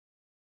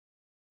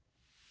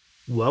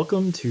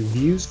Welcome to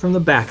Views from the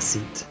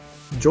Backseat.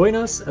 Join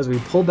us as we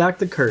pull back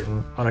the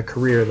curtain on a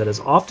career that is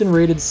often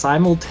rated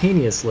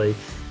simultaneously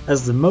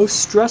as the most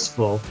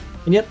stressful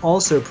and yet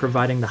also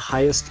providing the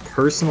highest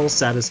personal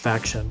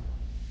satisfaction.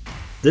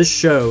 This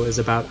show is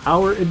about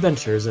our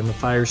adventures in the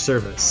fire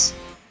service.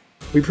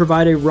 We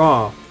provide a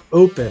raw,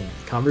 open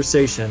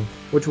conversation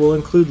which will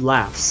include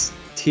laughs,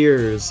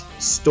 tears,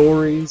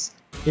 stories,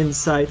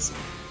 insights,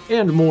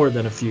 and more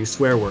than a few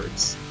swear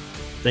words.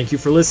 Thank you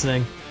for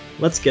listening.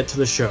 Let's get to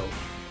the show.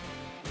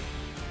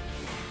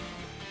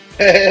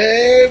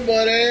 Hey,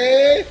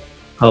 buddy.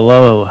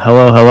 Hello.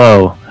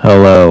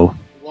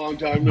 Long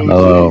time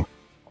no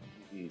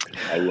see.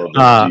 I love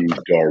that deep,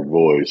 dark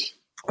voice.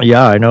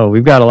 Yeah, I know.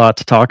 We've got a lot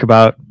to talk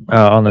about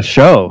on the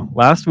show.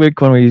 Last week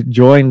when we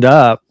joined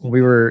up,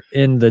 we were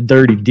in the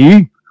Dirty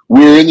D. We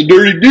were in the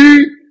Dirty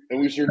D,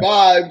 and we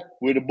survived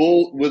with a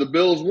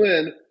Bills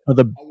win. I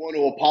want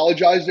to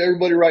apologize to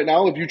everybody right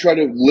now. If you try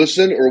to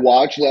listen or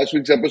watch last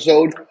week's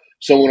episode,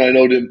 someone I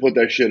know didn't put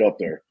that shit up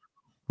there.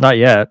 Not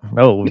yet.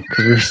 No,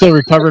 because we're still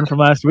recovering from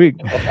last week.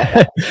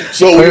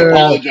 So we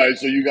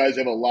apologize. So you guys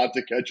have a lot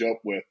to catch up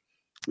with.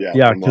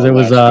 Yeah, because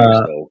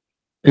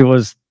it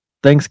was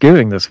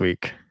Thanksgiving this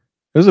week.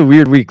 It was a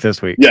weird week this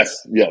week.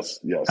 Yes.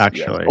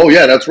 Actually. Oh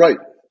yeah, that's right.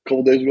 A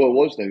couple days ago it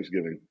was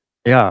Thanksgiving.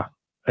 Yeah.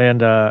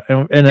 And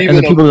even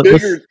the people a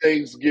bigger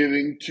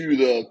Thanksgiving to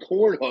the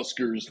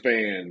Cornhuskers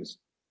fans.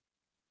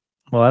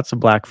 Well, that's a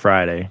Black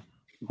Friday.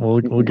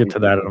 We'll get to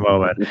that in a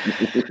moment.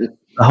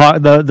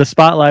 The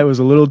spotlight was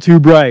a little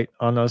too bright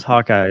on those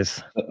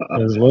Hawkeyes.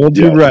 It was a little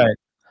too bright.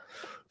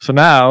 So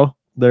now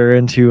they're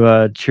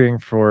into cheering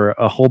for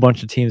a whole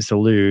bunch of teams to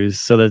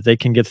lose so that they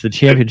can get to the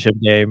championship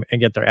game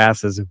and get their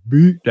asses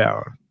beat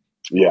down.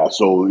 Yeah,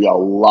 so a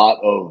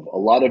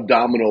lot of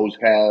dominoes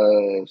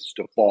has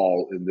to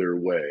fall in their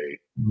way.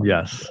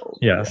 Yes.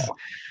 Yeah.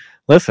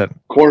 Listen,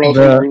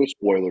 Cornhuskers were the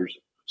spoilers.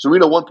 So we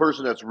know one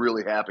person that's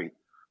really happy.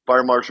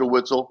 Fire Marshal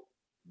Witzel,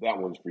 that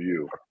one's for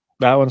you.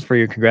 That one's for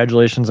you.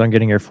 Congratulations on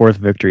getting your fourth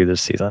victory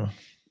this season.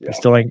 Yeah.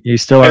 You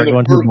still aren't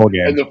going to the bowl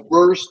game. And the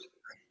first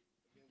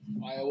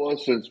Iowa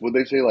since, what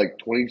they say, like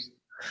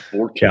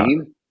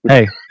 2014? Yeah.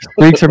 Hey,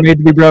 streaks are made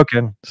to be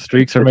broken.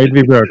 Streaks are made to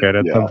be broken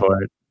at some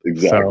point.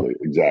 Exactly.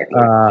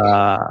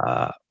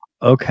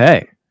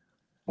 Okay.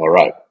 All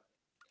right.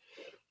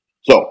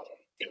 So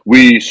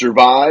we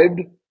survived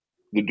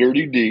the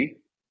Dirty D.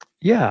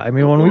 Yeah, I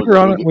mean, when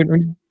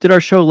we did our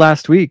show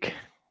last week,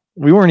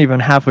 we weren't even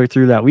halfway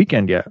through that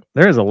weekend yet.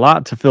 There is a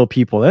lot to fill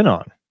people in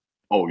on.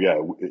 Oh yeah,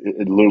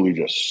 it literally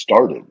just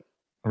started.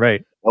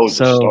 Right. That was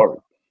the start.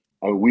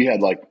 I mean, we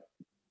had like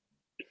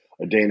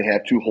a day and a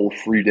half, 2 whole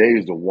free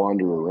days to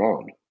wander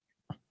around.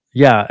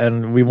 Yeah,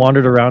 and we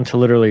wandered around to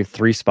literally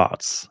 3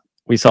 spots.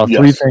 We saw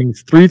 3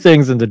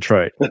 things in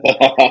Detroit. We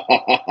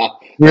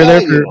were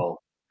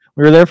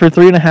there for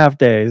 3.5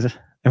 days,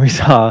 and we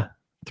saw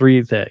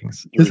 3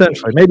 things.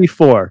 Essentially, maybe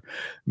 4,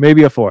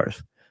 maybe a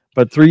 4th.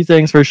 But 3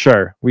 things for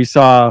sure. We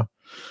saw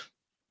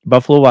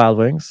Buffalo Wild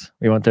Wings.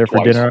 We went there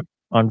for dinner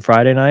on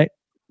Friday night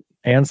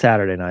and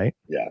Saturday night.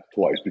 Yeah,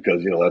 twice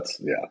because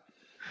that's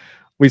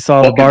We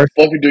saw the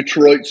fucking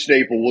Detroit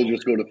staple. We'll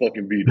just go to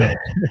fucking B-Dubs.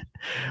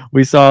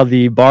 We saw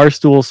the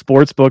Barstool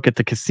Sportsbook at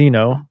the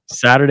casino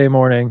Saturday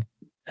morning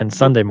and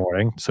Sunday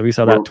morning. So we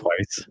saw that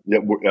twice. Yeah,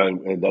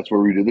 and that's where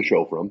we did the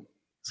show from.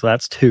 So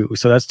that's 2.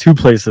 So that's 2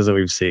 places that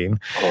we've seen.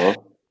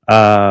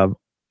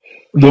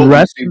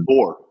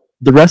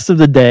 The rest of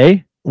the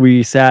day,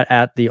 we sat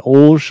at the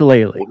Old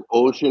Shillelagh.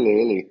 Old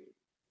Shillelagh.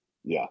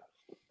 Yeah.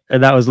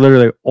 And that was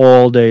literally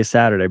all day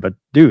Saturday. But,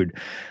 dude,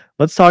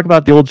 let's talk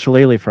about the Old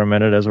Shillelagh for a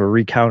minute as we're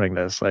recounting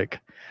this. Like,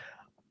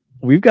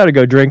 we've got to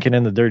go drinking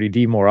in the Dirty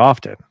D more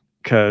often.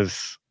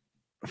 Because,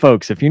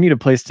 folks, if you need a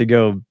place to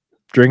go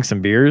drink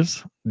some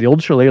beers, the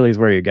Old Shillelagh is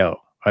where you go.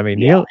 I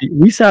mean,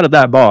 we sat at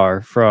that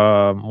bar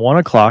from 1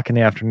 o'clock in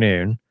the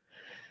afternoon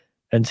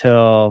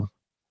until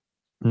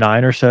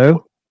 9 or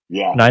so.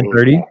 Yeah.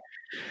 9:30.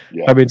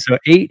 Yeah. I mean, so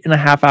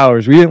 8.5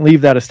 hours. We didn't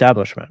leave that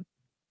establishment.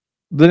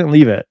 Didn't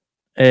leave it.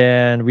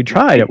 And we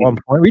tried at one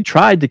point. We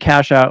tried to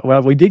cash out.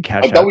 Well, we did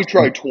cash out. I thought we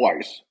tried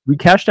twice. We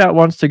cashed out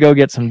once to go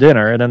get some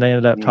dinner, and then they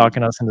ended up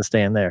talking us into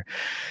staying there.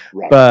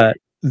 Right. But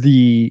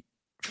the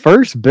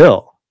first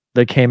bill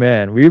that came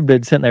in, we've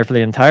been sitting there for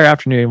the entire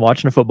afternoon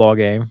watching a football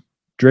game,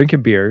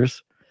 drinking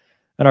beers,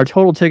 and our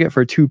total ticket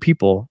for 2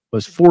 people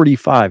was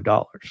 $45.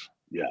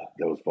 Yeah,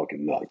 that was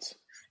fucking nuts.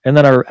 And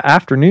then our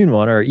afternoon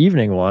one, our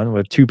evening one,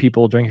 with 2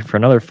 people drinking for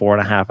another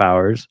 4.5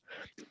 hours,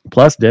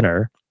 plus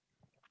dinner.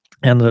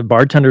 And the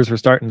bartenders were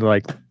starting to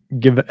like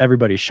give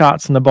everybody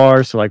shots in the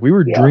bar. So like we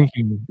were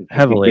drinking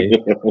heavily.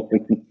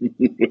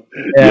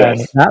 And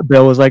that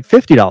bill was like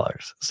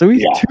 $50. So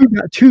we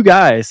two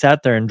guys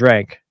sat there and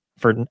drank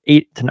for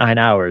 8 to 9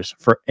 hours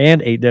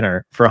and ate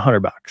dinner for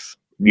 $100.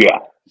 Yeah.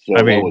 So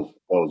I mean,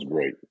 that was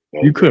great.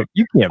 You can't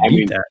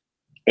beat that.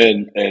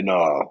 And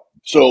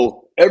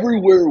so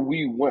everywhere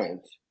we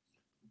went,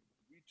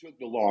 we took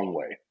the long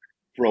way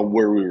from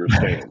where we were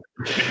staying.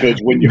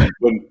 Because when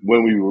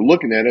we were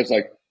looking at it, it's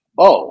like,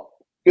 oh,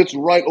 It's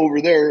right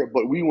over there,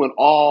 but we went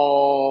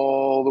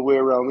all the way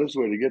around this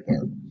way to get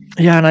there.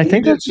 Yeah, and I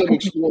think we did some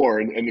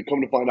exploring, and to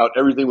come to find out,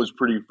 everything was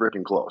pretty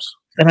freaking close.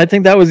 And I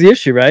think that was the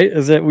issue, right?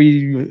 Is that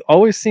we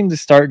always seem to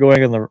start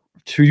going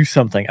to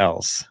something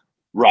else.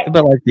 Right.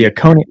 But like the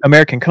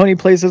American Coney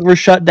places were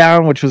shut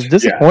down, which was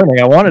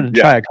disappointing. I wanted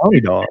to try a Coney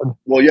dog.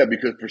 Well, yeah,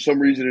 because for some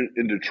reason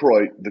in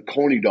Detroit, the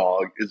Coney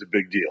dog is a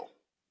big deal.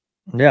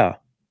 Yeah.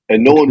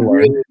 And no one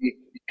really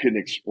can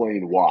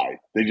explain why.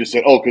 They just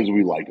said, because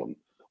we like them.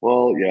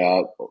 Well,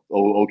 yeah,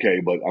 okay,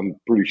 but I'm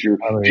pretty sure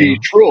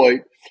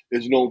Detroit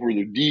is known for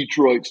the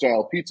Detroit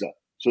style pizza.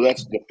 So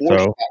that's the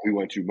fourth spot we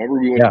went to. Remember,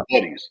 we went to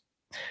Buddy's.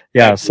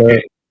 Yeah,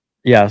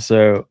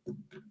 so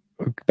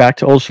back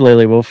to Old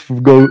Shillelagh. We'll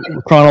go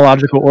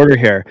chronological order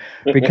here,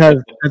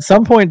 because at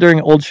some point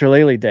during Old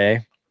Shillelagh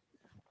Day,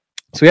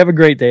 so we have a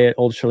great day at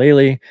Old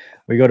Shillelagh.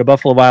 We go to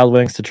Buffalo Wild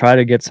Wings to try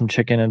to get some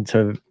chicken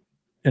into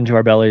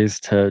our bellies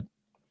to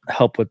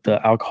help with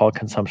the alcohol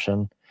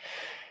consumption.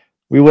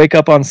 We wake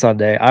up on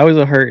Sunday. I was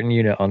a hurting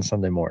unit on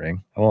Sunday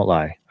morning. I won't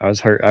lie. I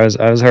was hurt. I was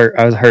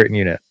hurting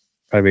unit.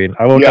 I mean,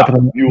 I woke up in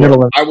the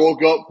middle of. I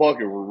woke up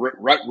fucking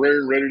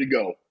ready to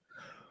go.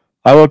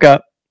 I woke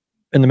up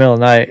in the middle of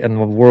the night and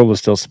the world was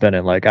still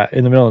spinning. Like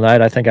in the middle of the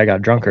night, I think I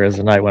got drunker as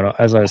the night went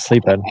as I was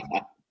sleeping.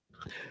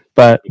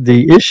 But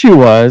the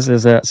issue is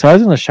that so I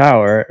was in the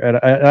shower, and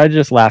I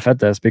just laugh at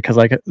this because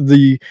like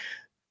the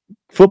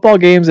football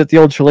games at the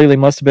Old Shillelagh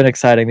must have been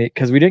exciting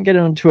because we didn't get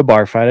into a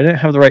bar fight. I didn't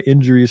have the right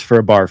injuries for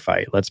a bar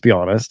fight, let's be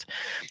honest.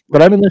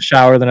 But I'm in the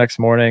shower the next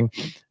morning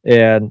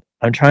and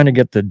I'm trying to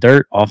get the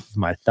dirt off of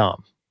my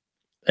thumb.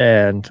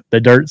 And the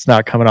dirt's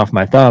not coming off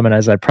my thumb. And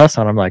as I press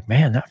on, I'm like,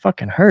 man, that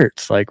fucking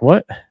hurts. Like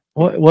what?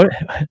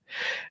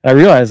 I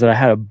realized that I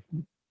had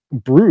a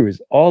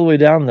bruise all the way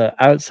down the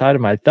outside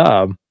of my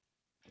thumb.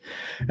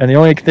 And the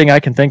only thing I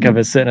can think of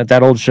is sitting at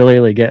that Old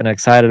Shillelagh getting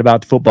excited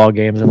about the football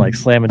games and like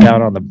slamming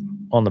down on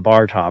the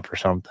bar top or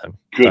something.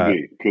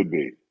 Could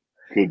be.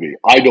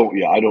 I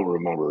don't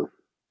remember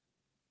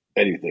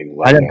anything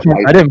like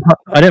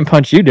I didn't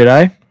punch you, did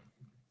I?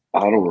 I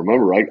don't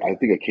remember. I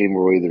think I came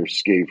away there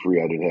scathe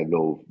free. I didn't have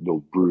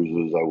no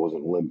bruises. I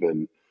wasn't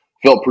limping.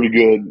 Felt pretty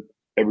good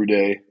every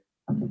day.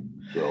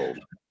 So.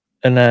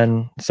 And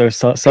then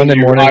Sunday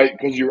morning,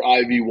 because your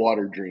IV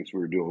water drinks we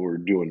were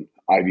doing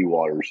IV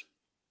waters.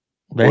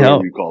 They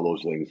help. You call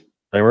those things?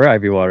 They were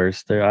IV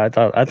waters. I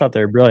thought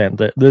they were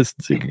brilliant. This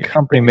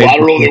company made. I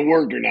don't know if they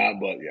worked or not,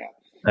 but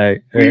yeah.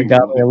 It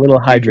got me a little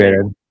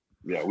hydrated.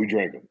 We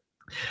drank them.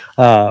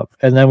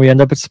 And then we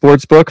end up at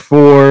Sportsbook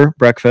for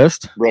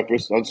breakfast.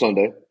 Breakfast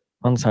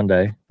on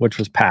Sunday, which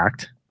was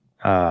packed.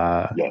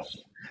 Yes.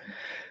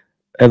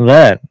 And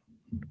then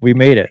we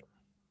made it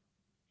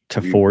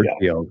to Ford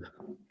Field.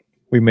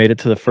 We made it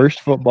to the first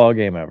football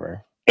game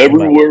ever.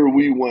 Everywhere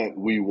we went,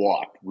 we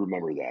walked.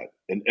 Remember that.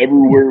 And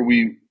everywhere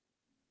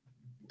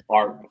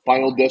our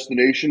final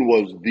destination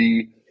was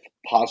the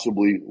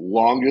possibly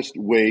longest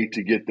way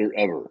to get there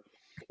ever.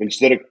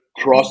 Instead of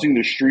crossing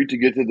the street to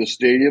get to the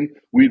stadium,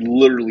 we'd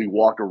literally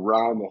walk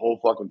around the whole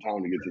fucking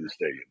town to get to the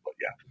stadium. But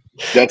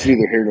yeah, that's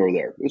neither here nor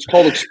there. It's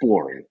called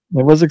exploring.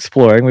 It was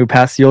exploring. We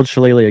passed the Old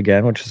Shillelagh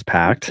again, which is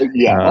packed.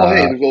 Yeah.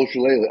 Hey, there's Old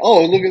Shillelagh.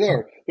 Oh, look at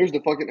there. There's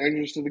the fucking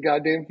entrance to the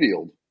goddamn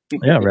field.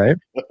 Yeah, right.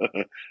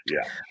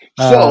 Yeah.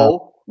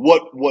 So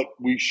what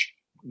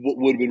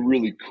would have been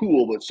really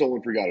cool, but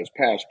someone forgot his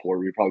passport.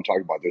 We probably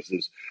talked about this.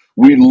 Is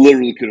we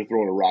literally could have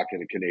thrown a rock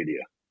into Canada.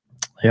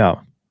 Yeah,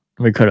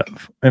 we could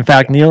have. In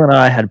fact, Neil and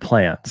I had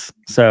plans.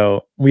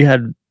 So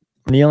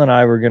Neil and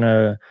I were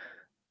gonna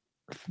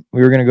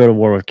go to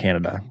war with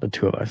Canada, the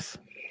two of us.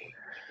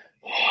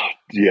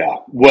 Yeah.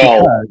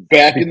 Well,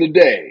 back in the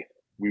day,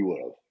 we would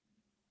have.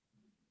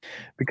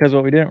 Because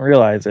what we didn't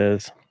realize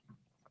is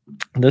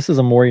this is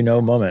a more you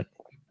know moment.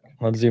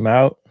 Let's zoom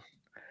out,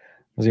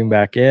 zoom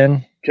back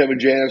in. Kevin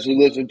Janis is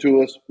listening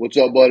to us. What's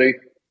up, buddy?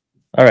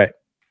 All right.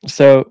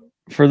 So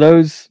for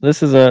those,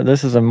 this is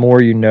a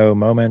more you know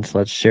moment.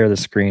 Let's share the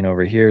screen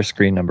over here.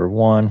 Screen number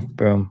 1.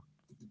 Boom.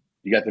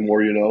 You got the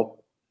more you know?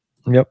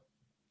 Yep.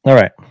 All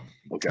right.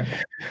 Okay.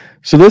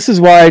 So this is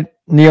why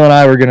Neil and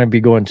I were going to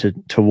be going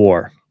to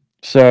war.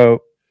 So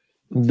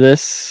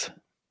this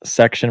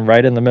section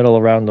right in the middle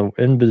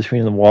in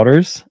between the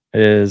waters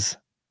is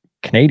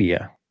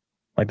Canada.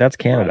 Like that's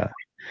Canada. Right.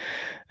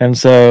 And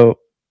so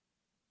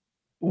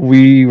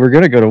we were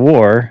going to go to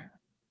war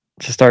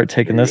to start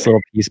taking this little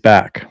piece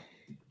back.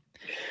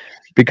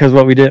 Because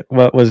what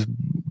was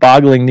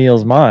boggling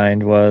Neil's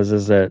mind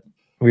is that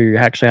we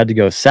actually had to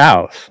go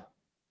south.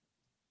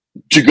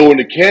 To go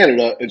into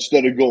Canada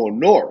instead of going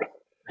north.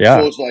 Yeah.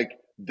 So it's like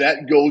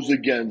that goes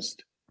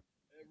against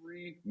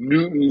every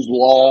Newton's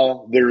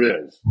law there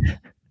is.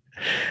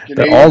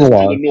 All the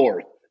laws. To the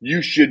north.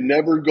 You should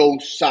never go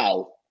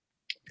south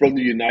from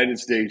the United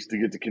States to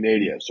get to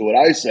Canada. So what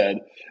I said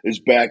is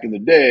back in the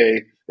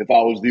day, if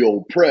I was the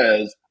old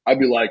Prez, I'd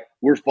be like,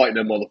 we're fighting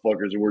them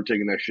motherfuckers and we're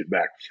taking that shit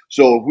back.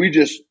 So if we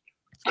just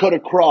cut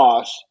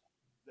across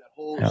that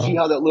whole, see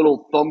how that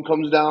little thumb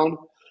comes down?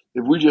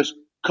 If we just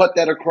cut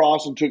that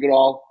across and took it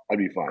all, I'd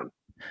be fine.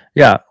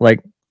 Yeah,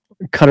 like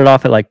cut it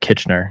off at like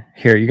Kitchener.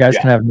 Here, you guys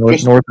can have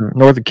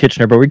north of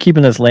Kitchener, but we're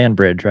keeping this land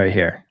bridge right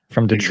here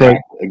from Detroit.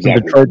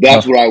 Exactly. From Detroit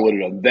That's what I would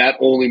have done. That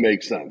only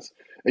makes sense.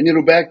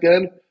 And back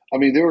then, I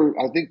mean,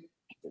 I think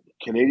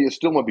Canadians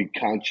still might be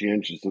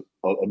conscientious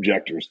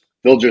objectors.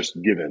 They'll just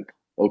give in.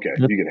 Okay,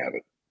 you can have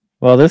it.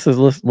 Well,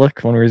 look,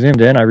 when we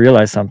zoomed in, I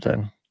realized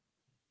something.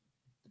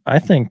 I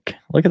think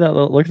look at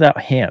that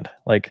hand.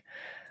 Like,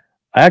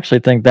 I actually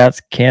think that's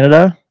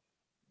Canada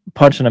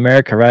punching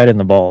America right in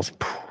the balls.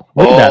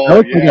 Look at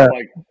that. Yeah,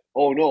 like,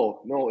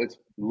 no, it's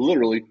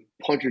literally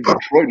punching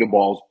Detroit in the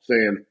balls,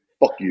 saying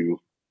 "fuck you."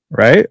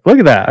 Right? Look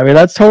at that. I mean,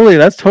 that's totally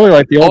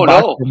like the old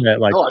boxing.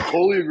 Like, no, I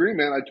totally agree,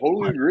 man. I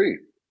totally agree.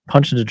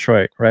 Punching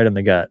Detroit right in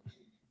the gut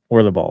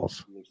or the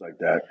balls. It looks like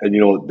that, and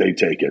they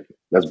take it.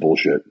 That's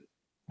bullshit.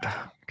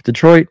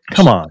 Detroit,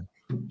 come on.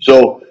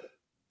 So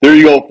there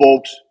you go,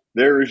 folks.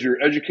 There is your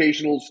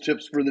educational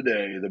tips for the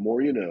day. The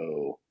more you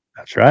know.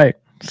 That's right.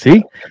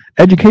 See?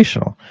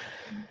 Educational.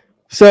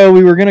 So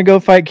we were going to go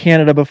fight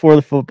Canada before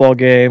the football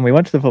game. We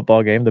went to the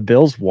football game. The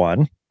Bills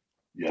won.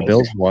 Yes. The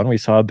Bills won. We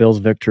saw a Bills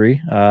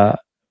victory.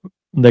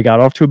 They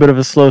got off to a bit of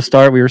a slow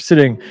start. We were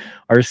sitting,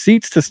 our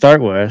seats to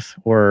start with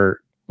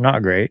were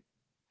not great.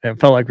 It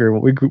felt like we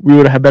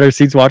would have had better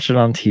seats watching it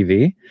on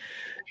TV.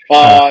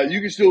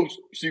 You can still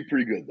see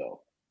pretty good though.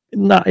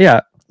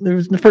 Yeah. It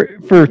was for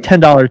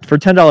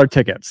 $10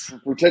 tickets.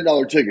 For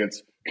 $10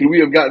 tickets, could we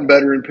have gotten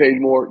better and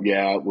paid more?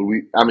 Yeah.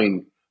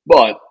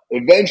 But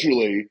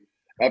eventually,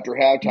 after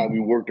halftime, we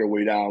worked our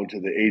way down to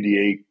the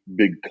 88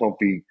 big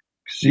comfy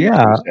seats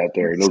out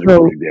there, and those are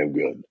pretty damn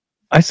good.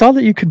 I saw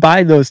that you could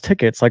buy those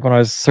tickets, like when I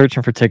was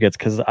searching for tickets,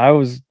 because I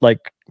was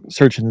like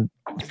searching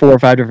 4 or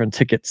 5 different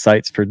ticket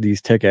sites for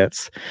these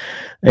tickets,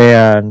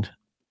 and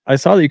I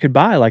saw that you could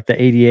buy like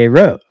the ADA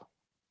row.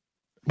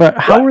 But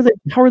how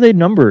are they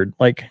numbered?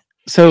 Like,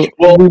 so we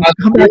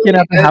come back in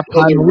after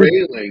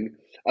halftime.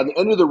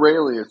 Under the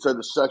railing, it said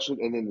the section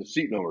and then the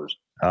seat numbers.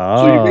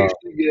 Oh. So you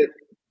basically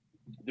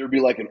there'd be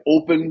like an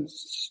open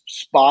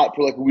spot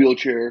for like a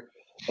wheelchair,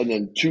 and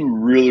then 2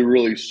 really,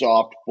 really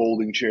soft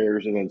folding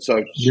chairs, and then so on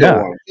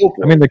and so forth.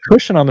 I mean, the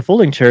cushion on the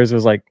folding chairs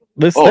was like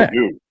this. Oh,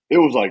 dude, it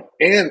was like,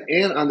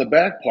 and on the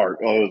back part,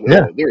 they were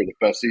the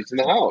best seats in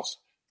the house.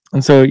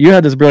 And so you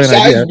had this brilliant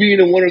idea. Besides being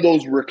in one of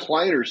those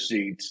recliner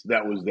seats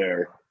that was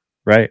there,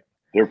 right?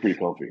 They're pretty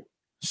comfy.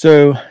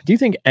 So, do you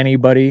think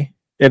anybody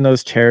in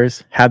those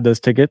chairs had those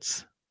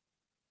tickets?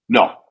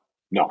 No.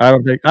 I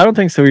don't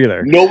think so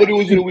either. Nobody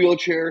was in a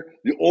wheelchair.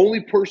 The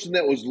only person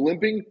that was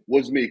limping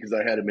was me because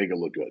I had to make it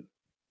look good.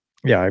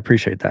 Yeah, I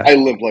appreciate that. I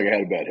limped like I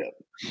had a bad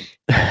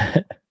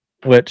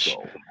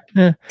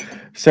hip.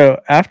 So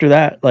after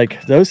that,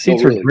 like those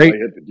seats were great. My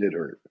hip did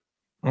hurt.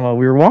 Well,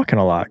 we were walking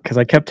a lot because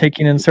I kept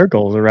taking in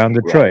circles around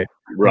Detroit.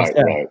 Right.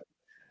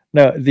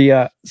 No,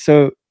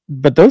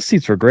 but those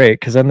seats were great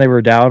because then they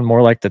were down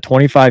more like the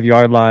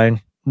 25-yard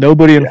line.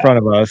 Nobody in front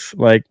of us.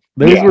 Like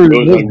those were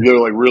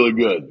like really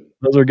good.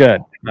 Those were good,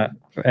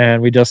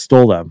 and we just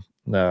stole them.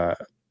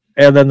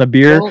 And then the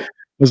beer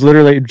was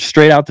literally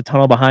straight out the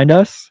tunnel behind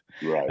us,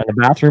 right? And the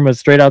bathroom was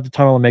straight out the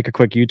tunnel and make a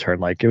quick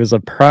U-turn. Like it was a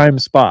prime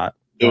spot.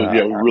 It was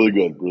really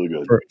good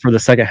for the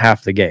second half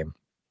of the game.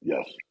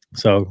 Yes.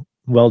 So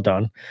well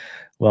done.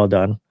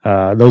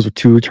 Those were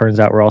 2. Turns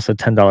out were also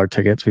 $10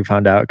 tickets. We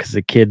found out because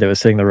the kid that was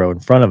sitting the row in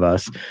front of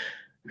us,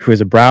 who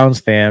is a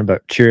Browns fan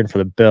but cheering for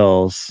the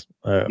Bills,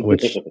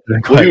 which he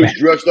was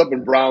dressed up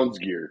in Browns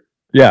gear.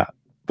 Yeah.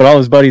 But all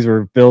his buddies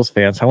were Bills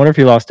fans. I wonder if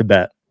he lost a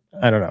bet.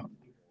 I don't know.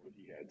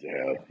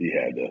 He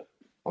had to.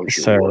 I'm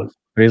sure. So,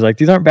 but he's like,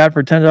 these aren't bad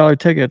for $10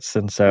 tickets,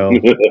 and so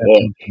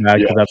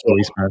that's what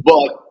we spent.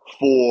 But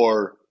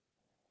for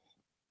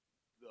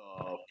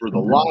the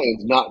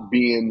Lions not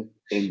being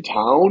in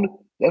town,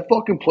 that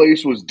fucking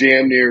place was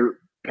damn near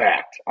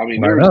packed. I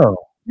mean, there was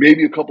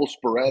maybe a couple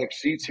sporadic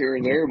seats here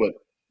and there, but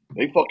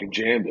they fucking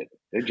jammed it.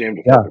 They jammed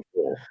it fucking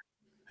full.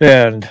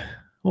 And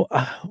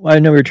I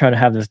know we were trying to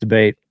have this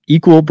debate.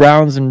 Equal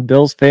Browns and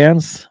Bills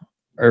fans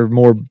are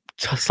more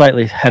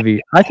slightly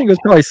heavy. I think it was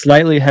probably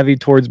slightly heavy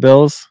towards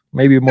Bills.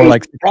 Maybe more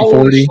like 60-40.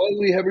 Probably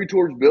slightly heavy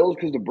towards Bills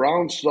because the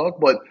Browns suck.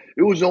 But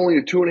it was only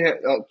a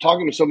 2.5.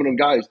 Talking to some of them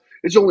guys,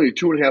 it's only a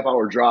 2.5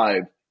 hour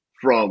drive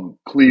from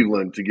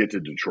Cleveland to get to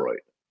Detroit.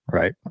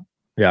 Right.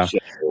 Yeah. So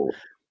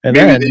and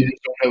maybe then they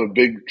just don't have a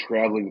big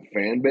traveling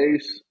fan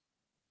base.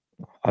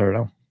 I don't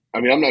know. I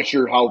mean, I'm not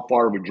sure how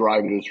far of a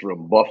drive it is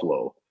from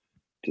Buffalo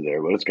to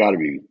there, but it's got to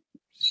be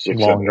 6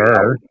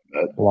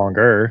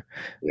 longer.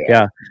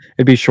 Yeah.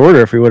 It'd be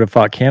shorter if we would have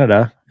fought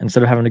Canada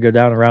instead of having to go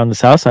down around the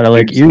south side of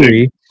Lake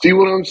Erie. See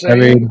what I'm saying?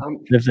 I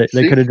mean, if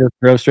they could have just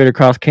drove straight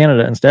across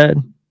Canada instead.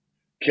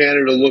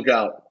 Canada, look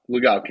out,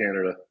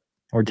 Canada.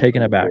 We're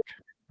taking it back.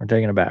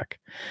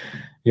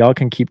 Y'all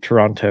can keep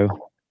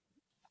Toronto.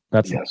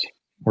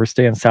 We're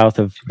staying south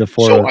of the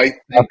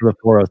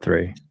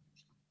 403.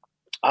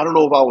 I don't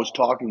know if I was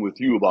talking with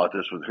you about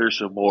this, but here's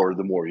some more,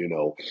 the more you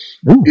know.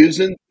 Ooh.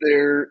 Isn't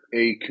there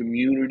a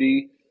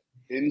community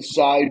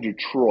inside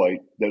Detroit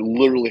that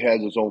literally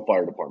has its own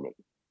fire department?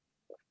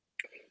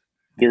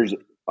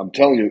 I'm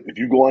telling you, if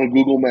you go on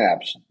Google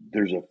Maps,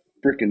 there's a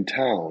freaking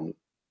town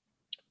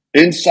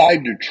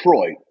inside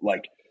Detroit.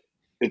 Like,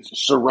 it's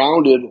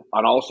surrounded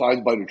on all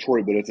sides by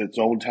Detroit, but it's its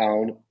own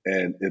town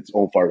and its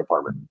own fire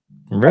department.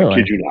 Really? I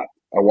kid you not.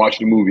 I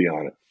watched a movie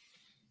on it.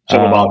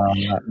 Something about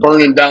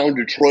burning down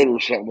Detroit or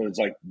something. It's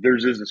like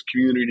there's this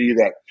community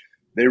that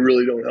they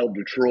really don't help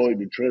Detroit.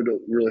 Detroit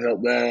don't really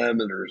help them,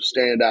 and there's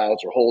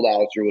standouts or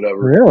holdouts or whatever.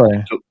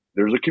 Really? So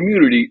there's a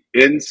community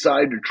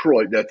inside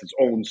Detroit that's its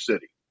own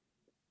city.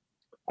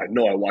 I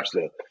know. I watched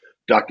a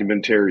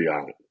documentary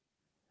on it.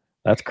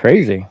 That's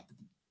crazy.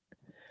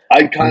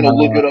 I kind of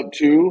look it up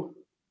too.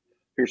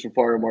 Here's some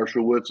Fire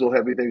Marshal Witzel.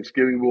 Happy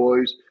Thanksgiving,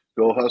 boys.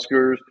 Go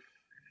Huskers.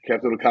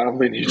 Captain O'Connell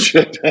may need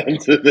shut down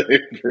today.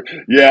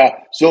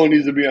 Someone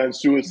needs to be on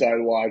suicide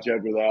watch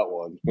after that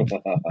one.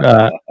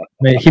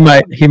 He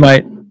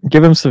might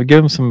give him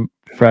some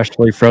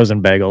freshly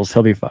frozen bagels.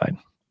 He'll be fine.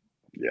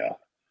 Yeah.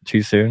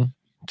 Too soon.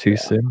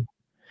 Soon.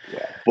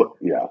 Yeah. But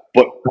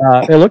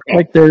it looks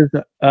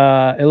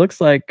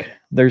like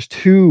there's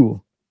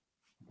two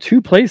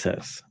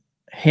places.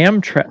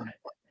 Hamtramck.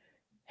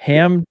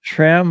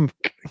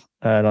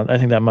 I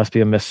think that must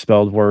be a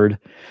misspelled word.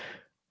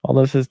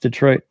 Although this is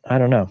Detroit, I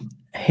don't know.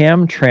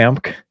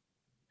 Hamtramck,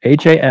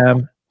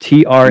 Hamtramck,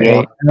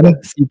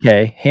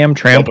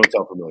 Hamtramck,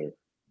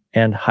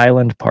 and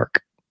Highland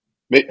Park.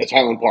 It's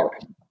Highland Park.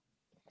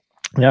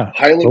 Yeah,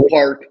 Highland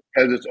Park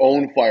has its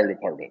own fire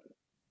department.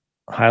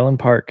 Highland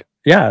Park,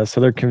 yeah.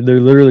 So they're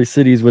literally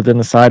cities within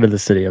the side of the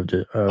city of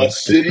a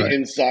city Detroit.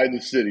 Inside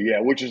the city,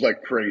 yeah, which is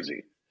like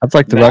crazy. That's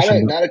like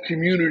not a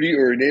community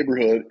or a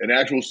neighborhood, an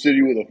actual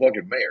city with a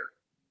fucking mayor.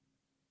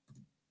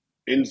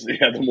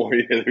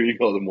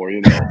 The more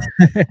you know.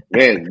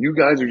 Man, you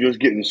guys are just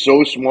getting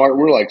so smart.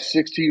 We're like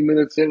 16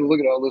 minutes in. Look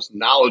at all this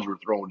knowledge we're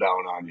throwing down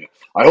on you.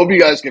 I hope you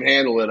guys can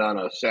handle it on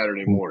a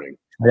Saturday morning.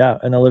 Yeah,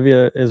 and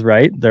Olivia is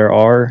right. There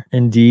are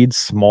indeed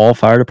small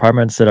fire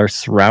departments that are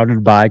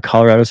surrounded by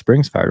Colorado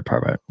Springs Fire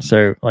Department.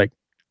 So,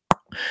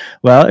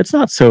 it's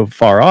not so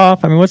far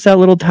off. I mean, what's that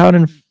little town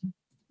in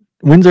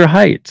Windsor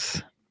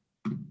Heights?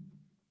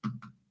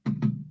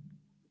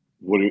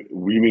 What do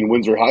you mean,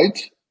 Windsor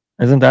Heights?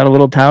 Isn't that a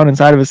little town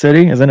inside of a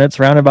city? Isn't it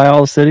surrounded by all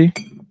the city?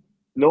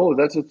 No,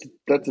 that's its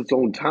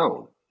own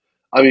town.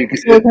 I mean,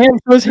 it's got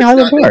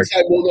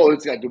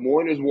Des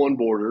Moines as one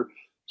border,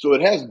 so it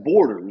has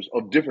borders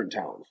of different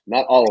towns,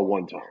 not all of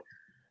one town.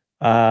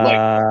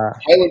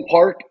 Highland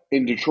Park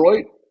in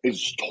Detroit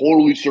is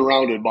totally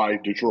surrounded by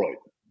Detroit.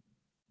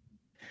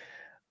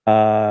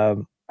 I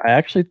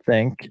actually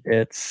think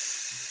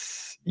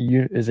is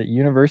it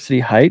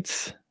University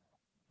Heights?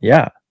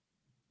 Yeah.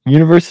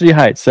 University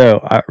Heights. So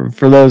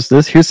for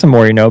here's some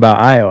more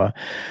about Iowa.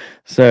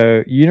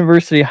 So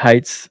University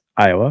Heights,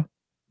 Iowa.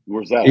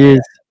 Where's that?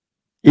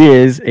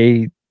 Is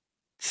a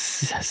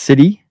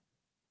city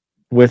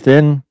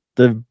within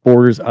the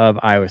borders of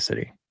Iowa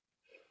City.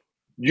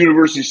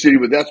 University City,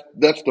 but that's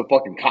the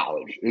fucking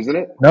college, isn't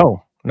it?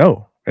 No,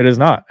 it is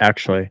not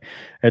actually.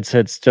 It's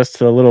just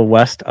a little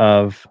west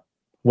of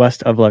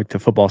like the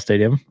football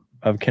stadium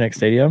of Kinnick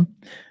Stadium.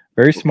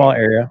 Very small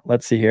area.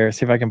 Let's see here.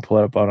 See if I can pull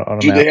it up on a map.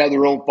 Do they have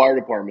their own fire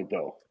department,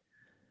 though?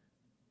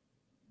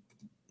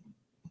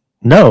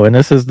 No, and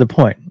this is the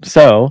point.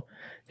 So,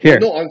 here.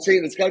 No, I'm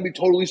saying it's got to be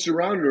totally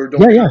surrounded or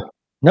don't count.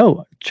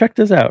 No, check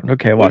this out.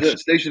 Okay, watch.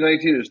 Station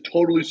 19 is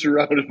totally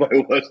surrounded by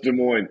West Des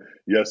Moines.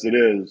 Yes, it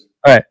is.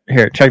 All right,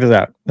 here, check this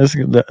out. This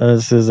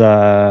is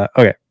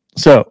okay.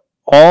 So,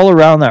 all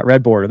around that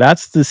red border,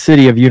 that's the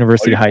city of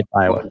University Heights,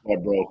 Iowa.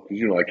 Bro,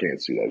 because I can't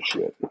see that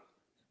shit.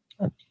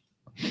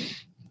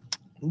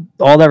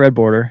 All that red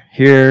border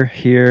here.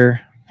 That's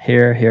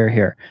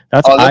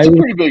a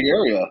pretty big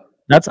area.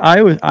 That's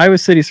Iowa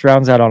City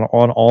surrounds that on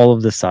all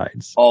of the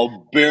sides.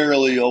 Oh,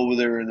 barely over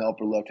there in the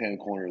upper left-hand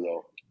corner,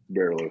 though.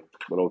 Barely,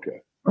 but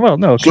okay. Well,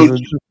 no, because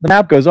the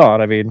map goes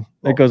on. I mean,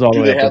 it goes all the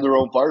way. Do they have their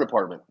own fire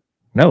department?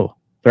 No,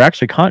 they're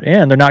actually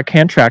they're not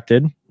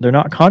contracted. They're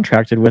not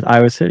contracted with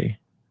Iowa City.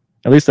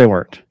 At least they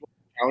weren't.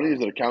 County? Is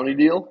it a county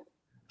deal?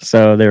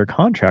 So they were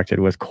contracted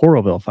with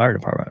Coralville Fire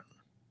Department.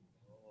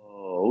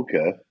 Oh,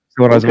 okay.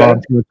 So when I was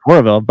volunteering with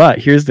Coralville, but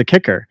here's the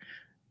kicker.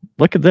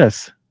 Look at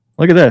this.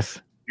 You're gonna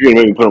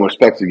make me put on my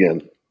specs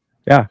again.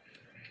 Yeah.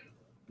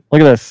 Look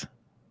at this.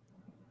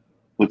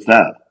 What's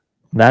that?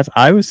 That's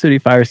Iowa City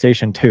Fire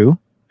Station 2,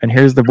 and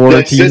here's the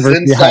border to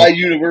University inside Heights.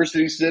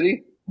 University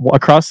City?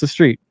 Across the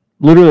street.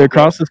 Literally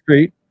across the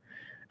street.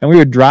 And we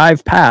would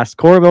drive past,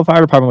 Coralville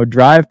Fire Department would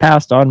drive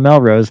past on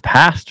Melrose,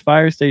 past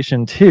Fire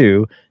Station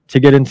 2 to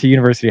get into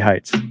University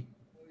Heights.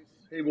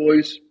 Hey,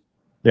 boys.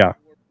 Yeah.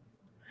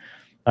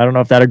 I don't know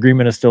if that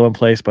agreement is still in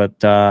place, but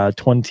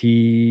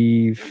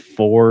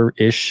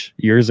 24-ish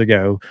years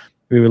ago,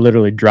 we would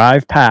literally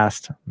drive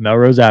past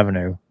Melrose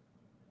Avenue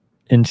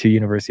into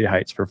University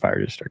Heights for fire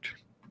district.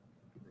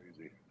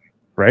 Crazy.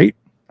 Right?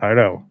 I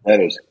know.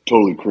 That is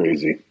totally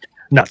crazy.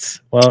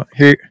 Nuts. Well,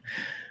 here,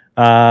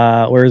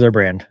 where's our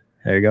brand?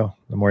 There you go.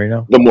 The more you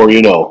know. The more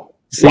you know.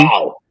 See?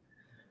 Wow.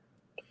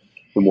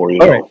 The more you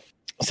know. Right.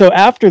 So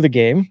after the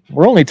game,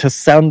 we're only to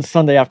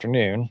Sunday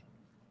afternoon,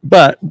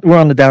 but we're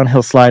on the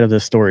downhill slide of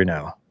this story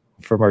now.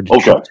 from our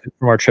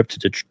trip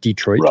to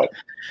Detroit. Right.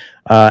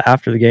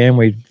 After the game,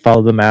 we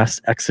followed the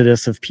mass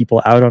exodus of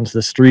people out onto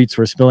the streets.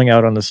 We're spilling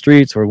out on the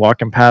streets. We're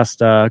walking past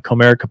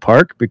Comerica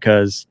Park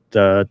because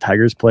the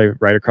Tigers play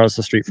right across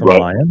the street from the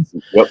Lions.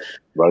 Yep.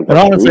 Right. And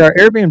honestly, our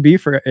Airbnb,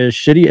 for as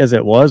shitty as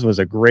it was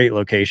a great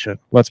location.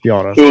 Let's be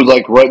honest. It was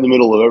like right in the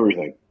middle of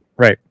everything.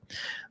 Right.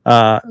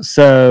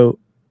 So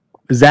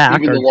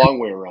Zach, even the long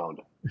way around.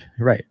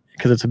 Right,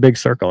 because it's a big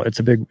circle. It's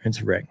a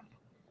ring.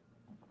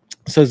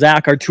 So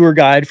Zach, our tour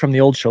guide from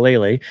the Old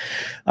Shillelagh,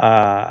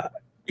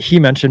 he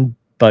mentioned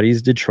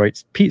Buddy's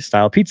Detroit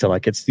style pizza.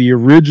 Like, it's the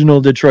original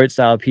Detroit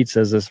style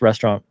pizza is this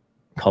restaurant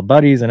called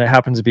Buddy's, and it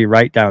happens to be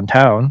right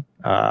downtown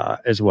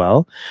as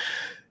well.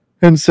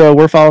 And so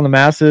we're following the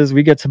masses.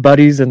 We get to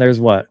Buddy's, and there's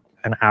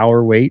an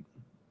hour wait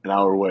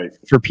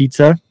for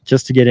pizza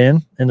just to get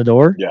in the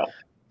door. Yeah.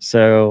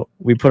 So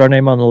we put our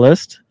name on the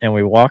list, and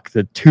we walk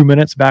the 2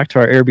 minutes back to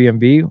our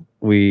Airbnb.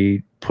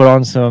 We put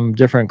on some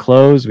different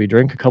clothes. We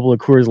drink a couple of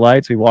Coors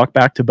Lights. We walk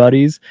back to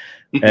Buddy's,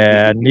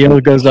 and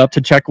Neil goes up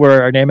to check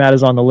where our name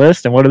is on the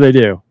list. And what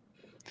do?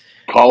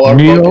 Call our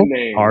Neil,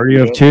 name. party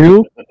of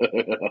two.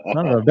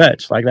 Son of a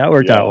bitch. Like, that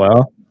worked out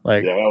well.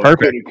 Like,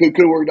 perfect. Could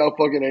have worked out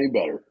fucking any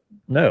better.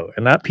 No,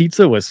 and that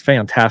pizza was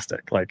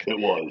fantastic. Like, it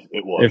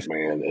was,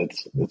 man.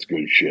 It's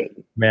good shit.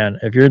 Man,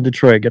 if you're in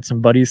Detroit, get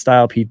some Buddy's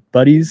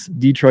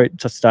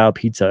Detroit style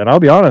pizza. And I'll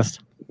be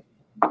honest,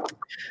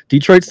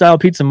 Detroit style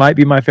pizza might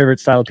be my favorite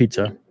style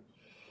pizza.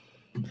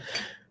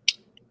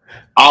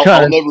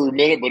 I'll never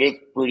admit it, but it's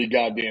pretty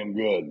goddamn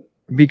good.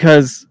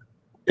 Because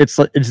it's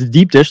a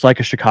deep dish like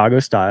a Chicago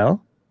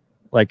style.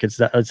 Like, it's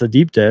a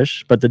deep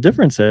dish, but the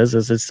difference is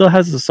it still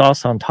has the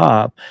sauce on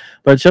top,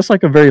 but it's just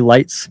like a very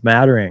light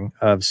smattering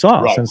of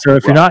sauce. Right, and so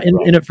if you're not in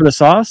it for the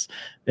sauce,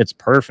 it's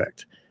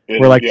perfect.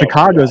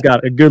 Chicago's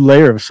got a good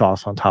layer of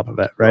sauce on top of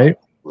it, right?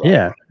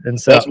 Yeah.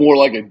 And so that's more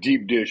like a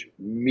deep dish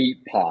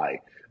meat pie.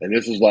 And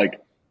this is like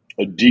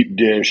a deep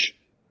dish,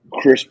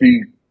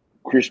 crispy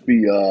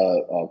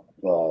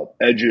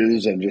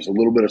edges and just a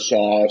little bit of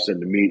sauce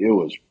and the meat. It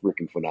was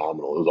freaking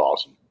phenomenal. It was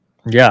awesome.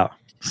 Yeah.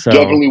 So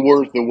definitely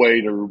worth the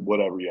wait or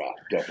whatever. Yeah,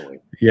 definitely.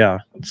 Yeah,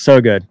 so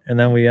good. And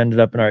then we ended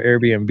up in our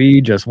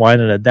Airbnb, just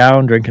winding it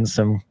down, drinking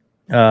some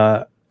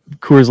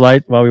Coors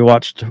Light while we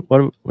watched.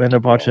 What we ended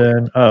up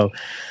watching? Oh,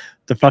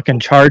 the fucking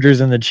Chargers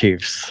and the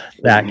Chiefs.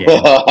 That game.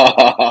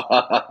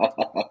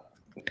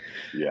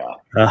 Yeah.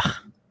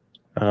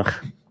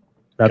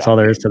 That's all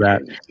there is to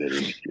that.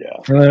 Yeah.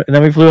 And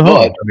then we flew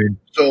home.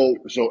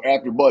 So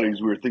after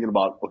Buddy's, we were thinking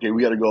about, okay,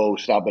 we got to go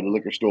stop at a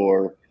liquor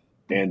store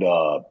and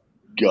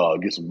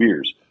get some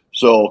beers.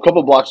 So a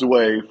couple blocks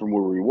away from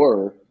where we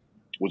were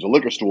was a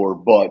liquor store,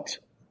 but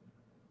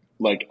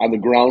like on the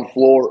ground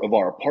floor of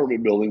our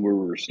apartment building where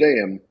we were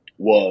staying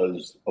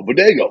was a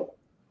bodega.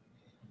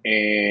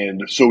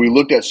 And so we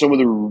looked at some of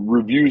the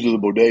reviews of the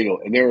bodega,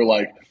 and they were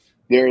like,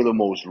 they're the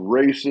most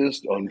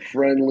racist,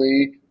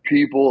 unfriendly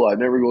people. I'd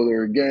never go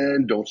there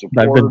again. Don't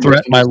support them.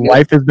 My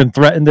life has been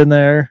threatened in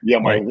there. Yeah,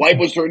 my life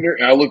was threatened there.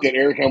 And I looked at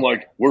Eric and I'm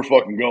like, we're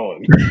fucking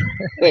going.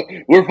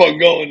 We're fucking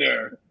going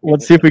there.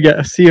 Let's see if we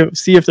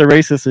see if they're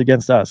racist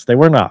against us. They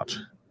were not.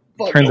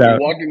 Turns out.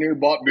 We walked in there,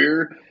 bought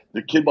beer.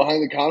 The kid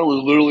behind the counter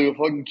was literally a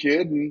fucking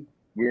kid, and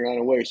we were on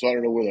our way. So I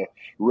don't know where the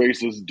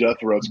racist death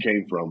threats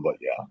came from, but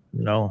yeah.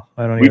 No,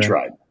 I don't. We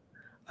tried.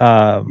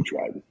 We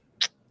tried.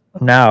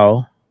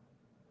 Now,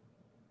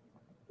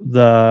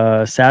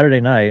 the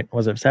Saturday night,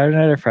 was it Saturday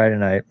night or Friday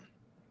night?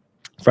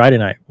 Friday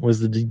night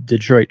was the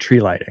Detroit tree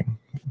lighting,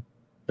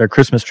 their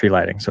Christmas tree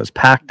lighting. So it's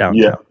packed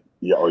downtown.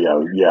 Yeah,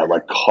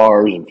 like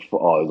cars and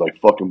like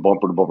fucking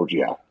bumper to bumper.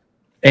 Yeah.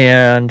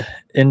 And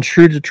in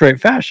true Detroit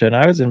fashion,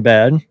 I was in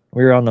bed.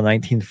 We were on the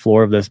 19th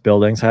floor of this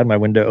building, so I had my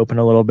window open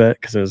a little bit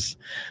because it was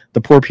the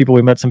poor people.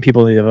 We met some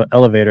people in the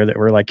elevator that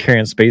were like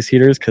carrying space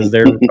heaters because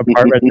their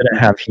apartment didn't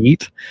have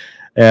heat,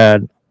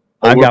 and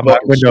I got my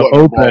window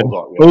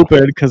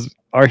open because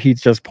our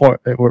heat's just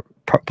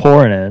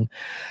pouring in.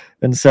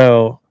 And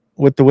so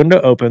with the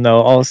window open, though,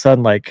 all of a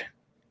sudden, like,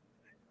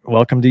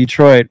 welcome to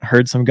Detroit,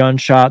 heard some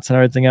gunshots and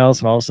everything else,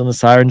 and all of a sudden the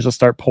sirens just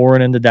start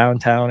pouring into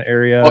downtown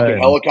area. Fucking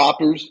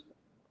helicopters.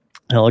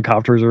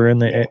 Helicopters were in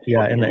the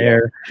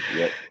air.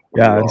 Yep.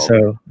 Yeah, and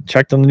so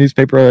checked on the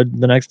newspaper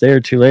the next day or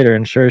two later,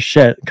 and sure as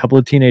shit, a couple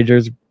of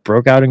teenagers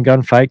broke out in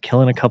gunfight,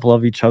 killing a couple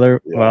of each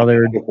other while they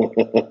were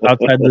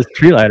outside this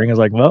tree lighting. I was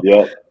like, well,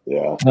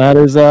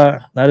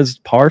 that is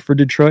par for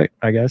Detroit,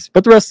 I guess.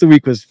 But the rest of the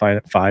week was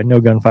fine.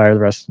 No gunfire the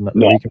rest of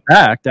the week. In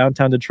fact,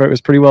 downtown Detroit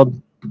was pretty well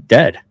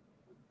dead.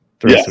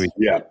 The rest of the week.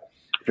 Yeah.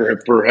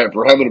 For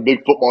having a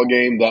big football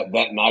game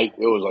that night,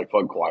 it was like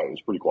fun quiet. It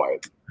was pretty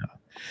quiet. Yeah.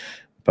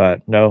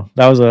 But no,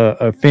 that was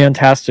a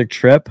fantastic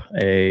trip.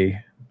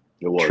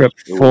 Trip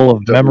full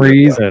of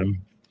memories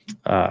and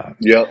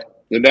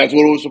and that's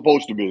what it was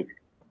supposed to be.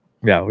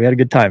 Yeah, we had a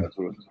good time.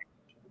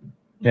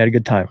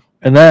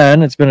 And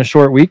then it's been a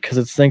short week because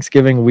it's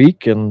Thanksgiving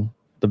week, and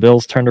the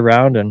Bills turned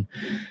around. And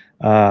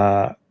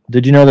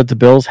did you know that the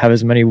Bills have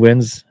as many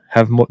wins,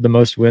 the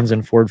most wins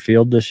in Ford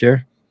Field this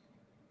year?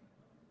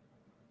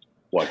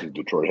 Why, because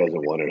Detroit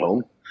hasn't won at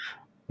home?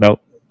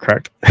 Nope.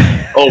 Correct.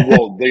 Oh,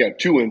 well, they got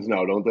 2 wins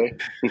now, don't they?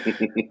 2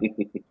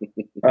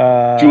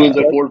 wins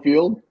at Ford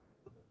Field.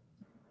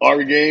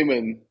 Our game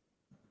and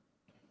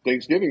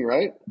Thanksgiving,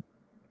 right?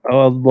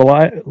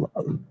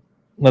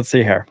 Let's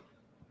see here.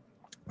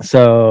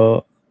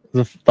 So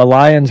the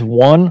Lions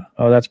won.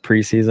 Oh, that's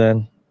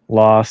preseason.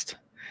 Lost.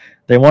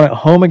 They won at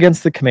home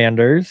against the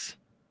Commanders.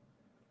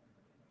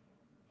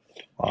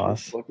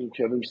 Lost. Fucking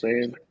Kevin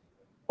saying,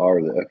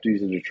 "Are the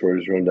FDs in Detroit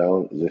is run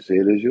down as they say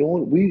it is?" You know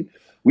what?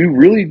 We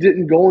really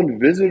didn't go and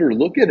visit or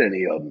look at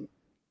any of them.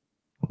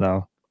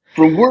 No.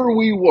 From where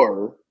we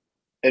were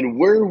and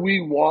where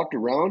we walked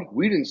around,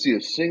 we didn't see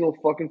a single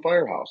fucking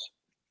firehouse.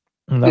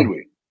 No. Did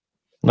we?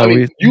 No, I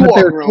mean, you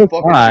walk around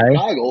fucking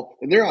Chicago,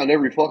 and they're on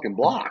every fucking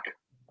block.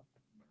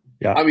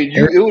 Yeah. I mean,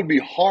 it would be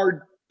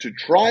hard to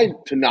try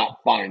to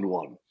not find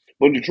one.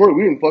 But in Detroit,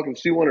 we didn't fucking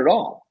see one at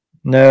all.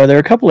 No, there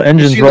were a couple of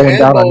engines rolling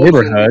down our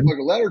neighborhood. Like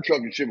a ladder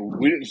truck and shit, but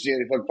we didn't see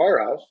any fucking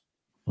firehouse.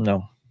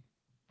 No.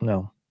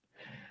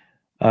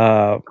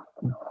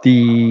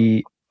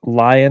 The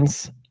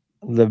Lions,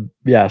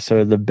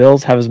 so the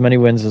Bills have as many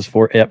wins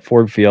at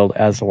Ford Field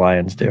as the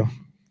Lions do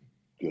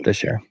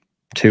this year.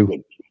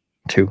 Two.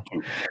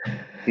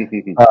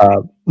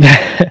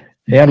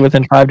 And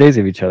within 5 days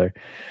of each other.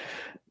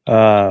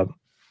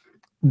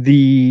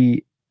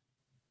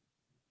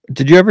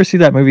 Did you ever see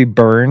that movie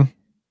Burn,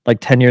 like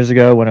 10 years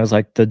ago, when it was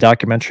like the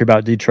documentary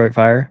about Detroit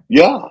fire?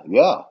 Yeah.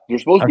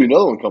 There's supposed to be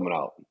another one coming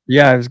out.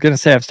 Yeah, I was gonna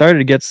say I've started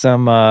to get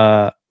some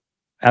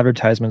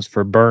advertisements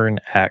for Burn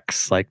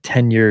X, like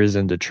 10 years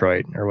in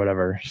Detroit or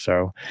whatever.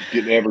 So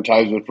getting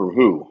advertisement for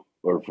who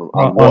or for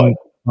on what?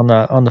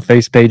 On the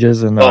face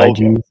pages and the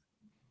IG. Okay.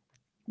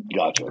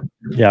 Gotcha.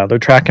 Yeah, they're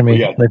tracking me.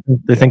 Well, yeah,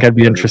 they think I'd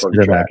be interested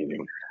in that.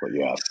 You, but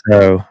yeah.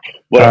 So,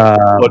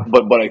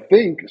 but I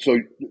think so.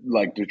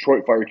 Like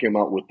Detroit Fire came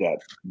out with that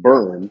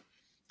Burn,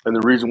 and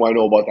the reason why I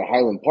know about the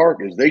Highland Park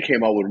is they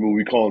came out with a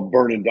movie called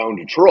Burning Down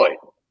Detroit,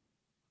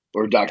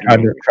 or a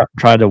documentary.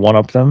 Tried to one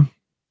up them.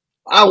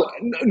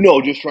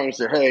 No, just trying to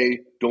say,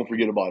 hey, don't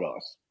forget about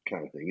us,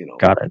 kind of thing. You know.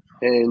 Got it.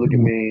 Hey, look at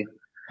me.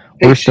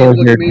 We're still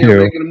here too. I'm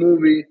making a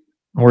movie.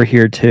 We're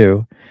here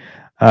too.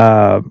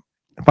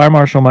 Fire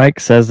Marshal Mike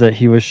says that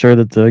he was sure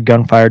that the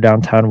gunfire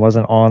downtown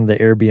wasn't on the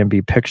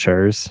Airbnb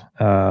pictures.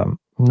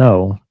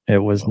 No, it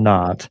was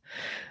not.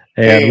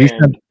 And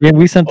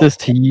we sent this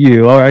to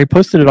you. I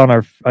posted it on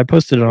our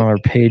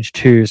page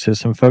too, so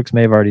some folks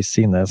may have already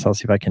seen this. I'll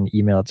see if I can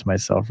email it to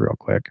myself real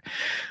quick.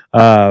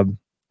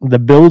 The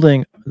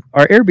building,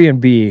 our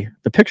Airbnb,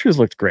 the pictures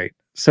looked great.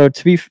 So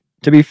to be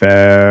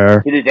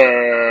fair,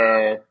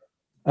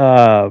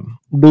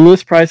 the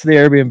list price of the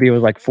Airbnb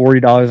was like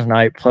 $40 a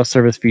night plus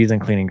service fees and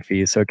cleaning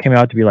fees. So it came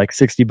out to be like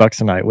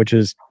 $60 a night, which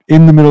is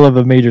in the middle of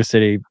a major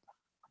city.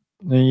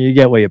 You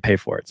get what you pay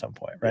for at some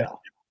point, right? Yeah.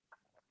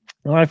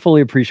 And I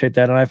fully appreciate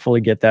that, and I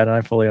fully get that, and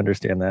I fully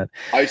understand that.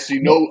 I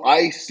seen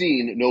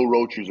no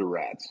roaches or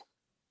rats.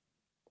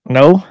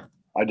 No,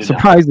 I did.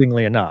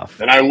 Surprisingly enough,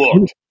 and I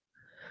looked.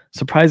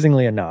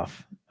 Surprisingly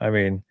enough, I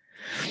mean,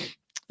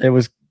 it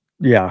was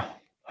I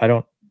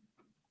don't.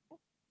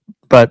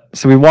 But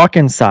so we walk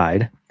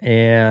inside,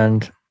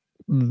 and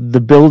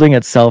the building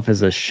itself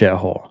is a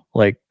shithole.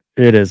 Like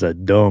it is a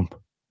dump.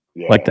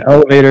 Yeah. Like the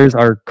elevators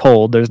are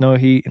cold. There's no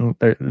heat, and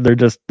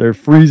they're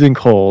freezing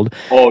cold.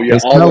 Oh yeah,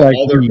 all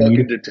their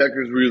fucking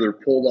detectors were either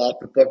pulled off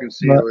the fucking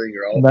ceiling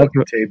or all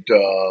fucking taped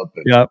up.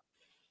 Yep.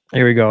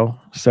 Here we go.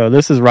 So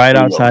this is right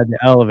outside the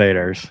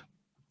elevators.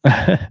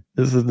 And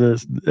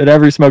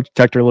every smoke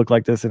detector looked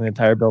like this in the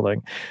entire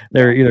building.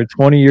 They're either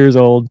 20 years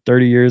old,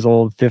 30 years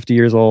old, 50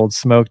 years old,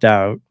 smoked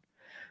out,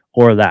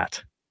 or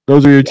that.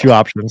 Those are your two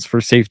options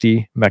for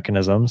safety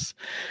mechanisms.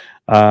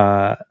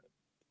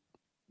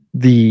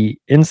 The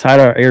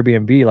inside our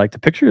Airbnb, like the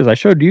pictures I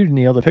showed you,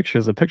 Neil, the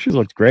pictures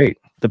looked great.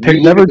 The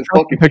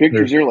fucking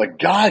pictures, you're like,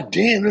 God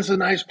damn, this is a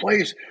nice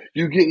place.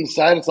 You get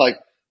inside, it's like,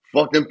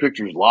 fuck, them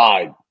pictures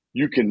lied.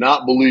 You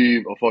cannot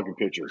believe a fucking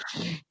picture.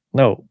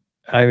 No,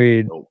 I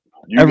mean,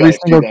 you guys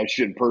see that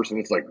shit in person.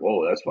 It's like,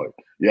 whoa, that's fine.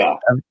 Yeah.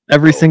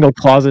 Every single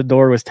closet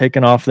door was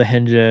taken off the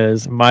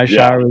hinges. My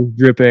shower was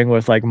dripping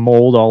with like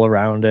mold all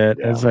around it.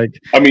 Yeah. It's like,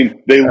 I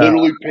mean, they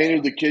literally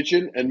painted the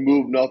kitchen and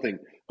moved nothing.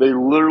 They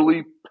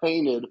literally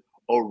painted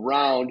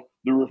around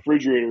the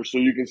refrigerator so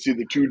you can see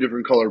the two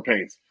different color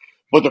paints.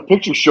 But the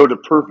picture showed it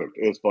perfect.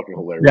 It was fucking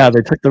hilarious. Yeah,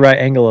 they took the right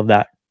angle of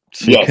that.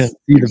 So you can see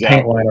the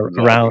paint line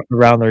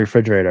around the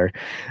refrigerator.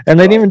 And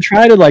they didn't even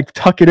try to like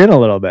tuck it in a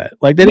little bit.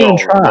 Like they didn't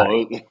even try.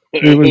 No,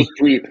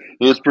 it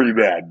was pretty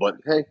bad, but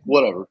hey,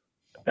 whatever.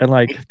 And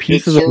like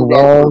pieces of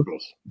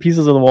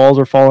the walls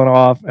are falling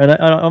off. And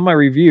on my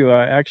review,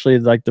 I actually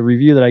like the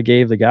review that I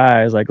gave the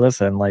guy. I was like,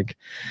 listen, like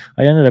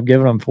I ended up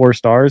giving them 4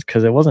 stars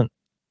because it wasn't.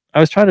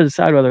 I was trying to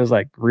decide whether it was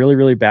like really,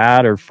 really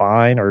bad or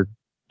fine or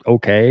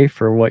okay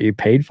for what you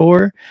paid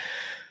for.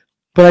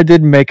 But I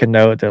did make a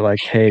note that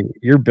like, hey,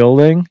 your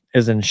building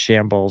is in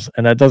shambles,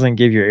 and that doesn't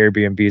give your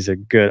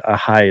Airbnbs a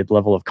high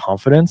level of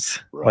confidence,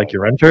 like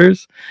your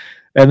renters.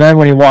 And then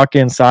when you walk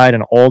inside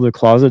and all the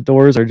closet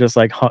doors are just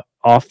like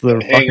off the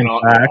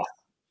fucking back,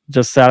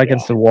 just sat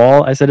against the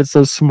wall. I said, it's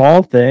those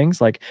small things.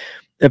 Like,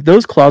 if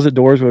those closet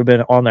doors would have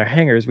been on their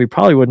hangers, we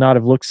probably would not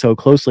have looked so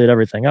closely at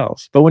everything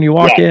else. But when you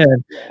walk in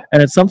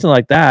and it's something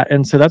like that,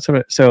 and so that's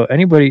what. So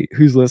anybody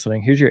who's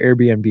listening, here's your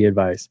Airbnb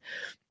advice.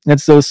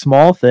 It's those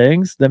small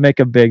things that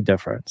make a big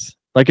difference.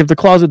 Like if the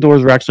closet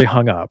doors were actually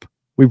hung up,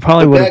 we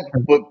probably would have.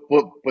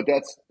 But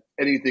that's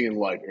anything in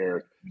life,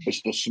 Eric.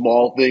 It's the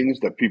small things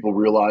that people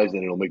realize,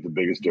 and it'll make the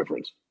biggest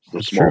difference.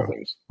 It's the small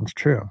things. That's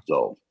true.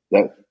 So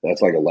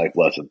that's like a life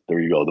lesson. There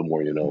you go. The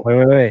more you know.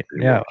 Wait.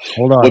 Yeah,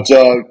 hold on. But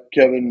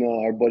Kevin,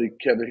 our buddy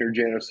Kevin here,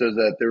 Jana says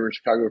that they were in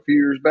Chicago a few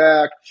years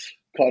back.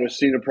 Caught a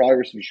scene of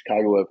progress in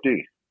Chicago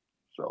FD.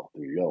 So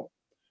there you go.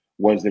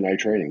 Wednesday night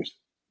trainings.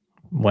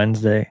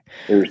 Wednesday.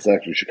 It's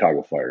actually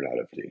Chicago Fire, not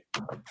FD.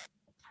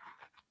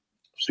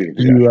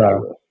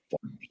 Chicago.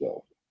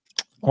 So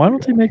why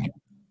don't they make?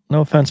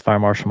 No offense, Fire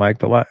Marshal Mike,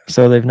 but why?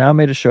 So they've now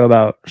made a show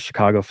about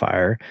Chicago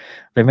Fire.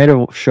 They've made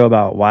a show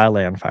about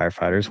wildland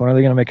firefighters. When are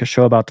they going to make a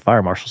show about the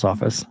fire marshal's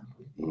office?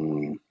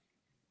 Well,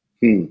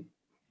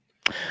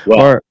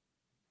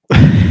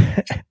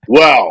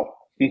 wow.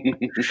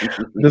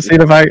 Just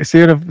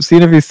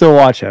seeing if he's still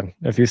watching.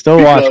 If he's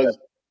still watching,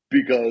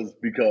 because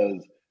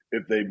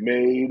if they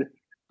made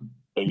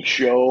a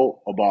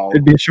show about,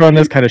 it'd be showing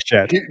this kind of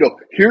shit.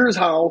 Here's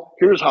how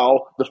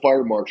the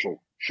fire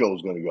marshal show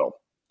is going to go.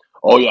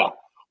 Oh yeah.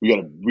 We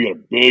got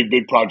a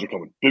big project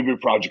coming. Big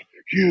project.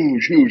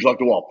 Huge, like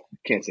the wall.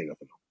 Can't say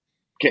nothing.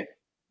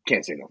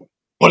 Can't say nothing.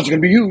 But it's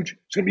gonna be huge.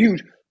 It's gonna be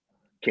huge.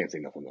 Can't say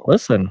nothing though.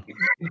 Listen.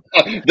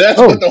 That's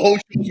what the whole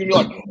show's gonna be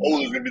like. Oh,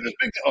 there's gonna be this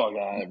big no,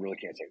 I really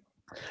can't say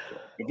nothing.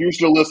 If you're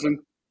still listening,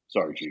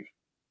 sorry, Chief.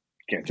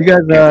 Can't say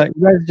you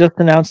guys just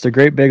announced a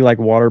great big like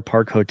water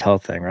park hotel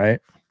thing, right?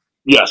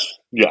 Yes.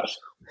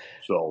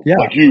 So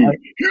like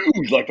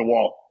huge, like the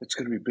wall. It's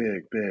gonna be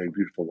big,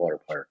 beautiful water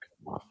park.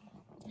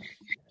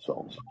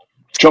 So,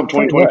 Trump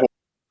 2024.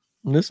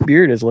 This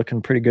beard is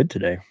looking pretty good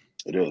today.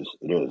 It is.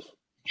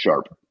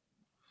 Sharp.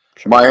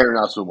 My hair,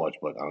 not so much,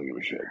 but I don't give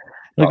a shit.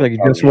 You look like you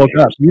just woke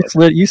up.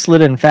 You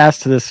slid in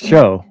fast to this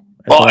show.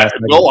 No,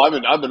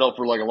 I've been up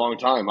for like a long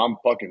time. I'm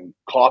fucking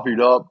coffeeed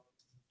up,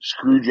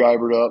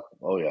 screwdrivered up.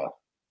 Oh yeah.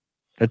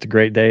 It's a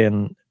great day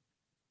in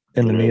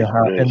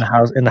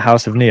the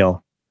house of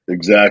Neil.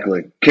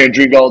 Exactly. Can't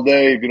drink all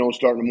day if you don't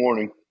start in the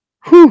morning.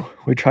 Whew.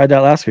 We tried that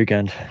last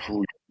weekend.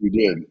 We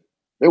did.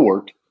 It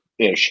worked.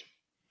 Ish.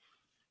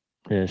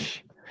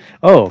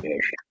 Oh.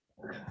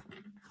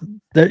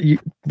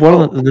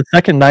 The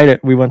second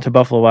night we went to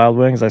Buffalo Wild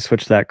Wings, I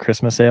switched that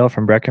Christmas ale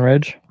from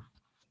Breckenridge.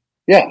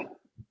 Yeah.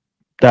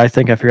 I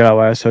think I figured out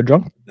why I was so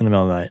drunk in the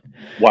middle of the night.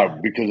 Why?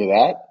 Because of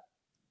that?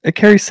 It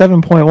carries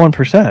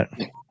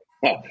 7.1%.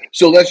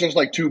 So that's just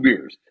like 2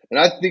 beers. And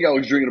I think I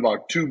was drinking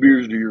about 2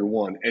 beers to your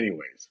 1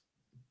 anyways.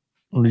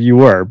 You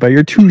were, but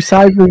you're 2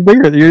 sizes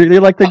bigger.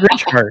 You're like the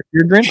Grinch heart.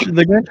 The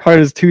Grinch heart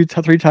is 2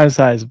 to 3 times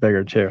size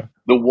bigger too.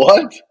 The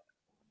what?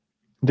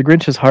 The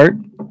Grinch's heart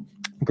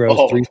grows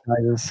 3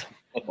 sizes.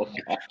 Oh,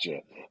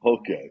 gotcha.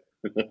 Okay.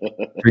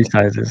 3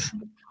 sizes.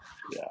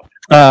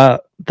 Yeah.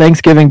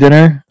 Thanksgiving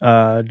dinner.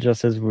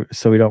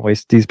 So we don't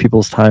waste these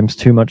people's times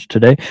too much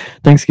today.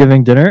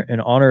 Thanksgiving dinner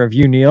in honor of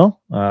you, Neil.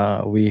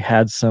 We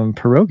had some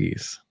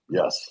pierogies.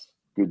 Yes.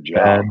 Good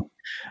job.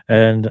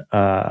 And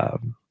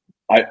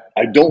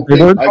I don't they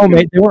think weren't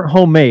homemade. They weren't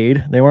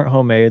homemade. They weren't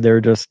homemade. They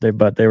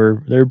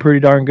were pretty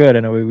darn good.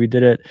 And we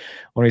did it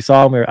when we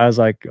saw them. I was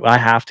like, I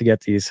have to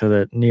get these so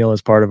that Neil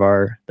is part of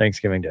our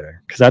Thanksgiving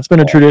dinner, because that's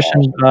been a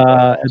tradition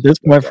at this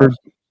point for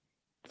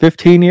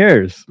 15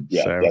 years.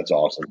 Yeah, so. That's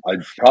awesome. I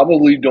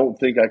probably don't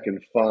think I can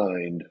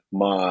find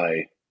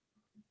my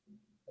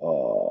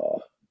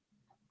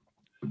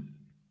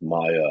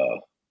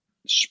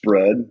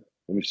spread.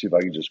 Let me see if I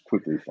can just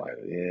quickly find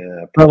it.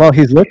 Yeah. But while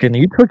he's looking,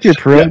 you took your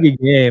pierogi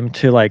game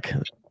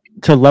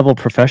to level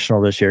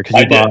professional this year,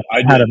 because you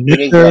had a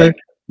mixer,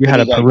 you had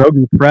a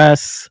pierogi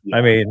press. Yeah,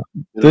 I mean,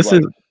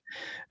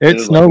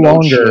 it's no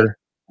longer.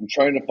 I'm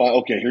trying to find.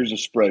 Okay, here's a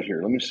spread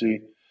here. Let me see.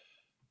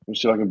 Let me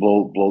see if I can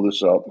blow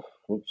this up.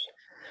 Oops.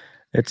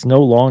 It's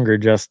no longer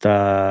just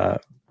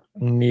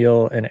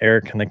Neil and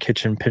Eric in the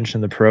kitchen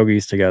pinching the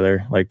pierogies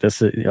together. Like,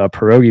 this is a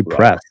pierogi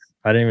press.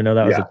 I didn't even know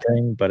that was a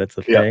thing, but it's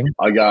a thing.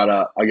 I got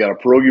a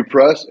pierogi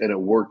press, and it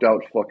worked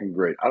out fucking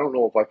great. I don't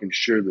know if I can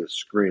share this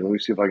screen. Let me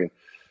see if I can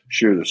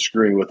share the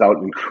screen without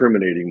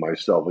incriminating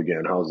myself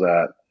again. How's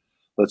that?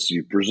 Let's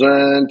see.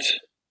 Present,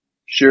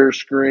 share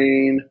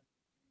screen.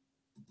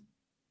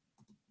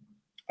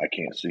 I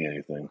can't see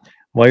anything.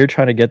 While you're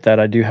trying to get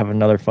that, I do have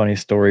another funny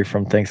story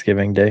from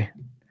Thanksgiving Day.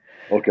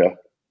 Okay.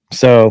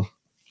 So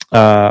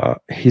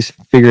he's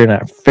figuring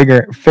out.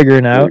 There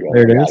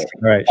it is.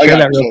 All right. Share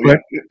that real quick.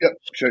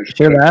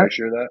 Share that.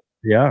 Share that.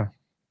 Yeah.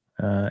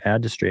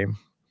 Add to stream.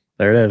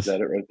 There it is. Is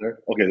that it right there?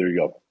 Okay, there you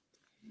go.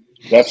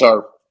 That's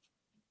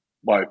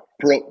my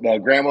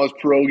grandma's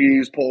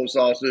pierogies, Polish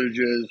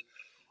sausages,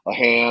 a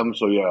ham.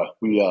 So yeah,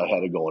 we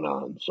had it going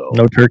on. So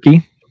no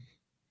turkey.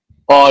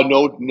 No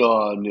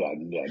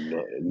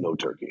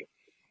turkey.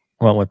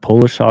 Well, with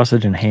Polish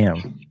sausage and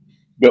ham.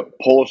 Yep,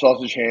 Polish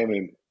sausage, ham,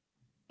 and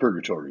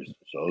purgatories.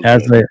 So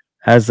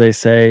as they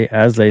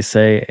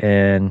say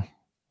in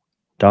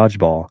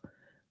dodgeball,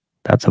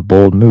 that's a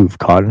bold move,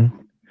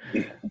 Cotton.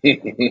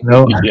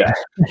 No, yeah.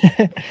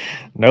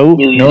 no,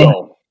 There you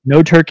go.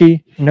 No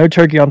turkey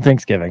on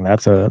Thanksgiving.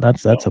 That's a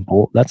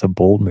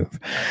bold move.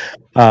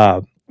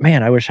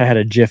 Man, I wish I had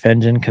a GIF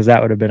engine because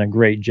that would have been a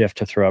great GIF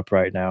to throw up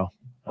right now.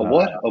 Of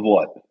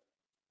what?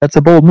 That's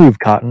a bold move,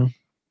 Cotton.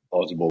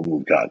 Oh, it's a bold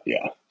move, Cotton.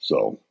 Yeah.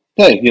 So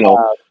hey,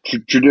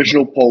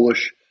 traditional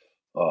Polish,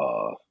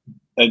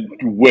 and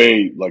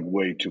way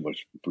too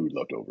much food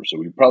left over. So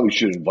we probably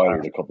should have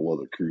invited a couple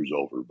other crews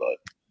over, but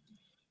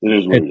it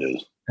is what it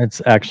is.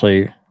 It's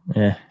actually,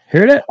 yeah.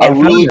 Here it is. I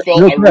really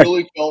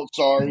felt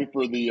sorry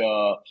for the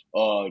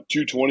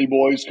 220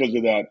 boys because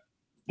of that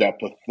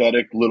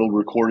pathetic little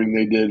recording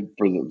they did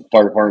for the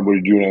fire department. What are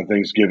you doing on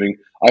Thanksgiving?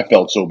 I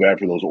felt so bad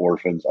for those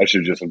orphans. I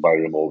should have just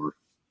invited them over.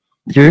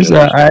 Here's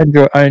I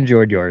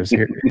enjoyed yours.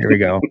 Here we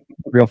go.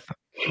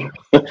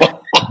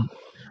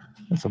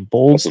 That's a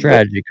bold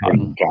strategy,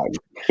 Cotton.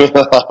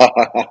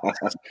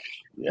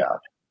 Yeah.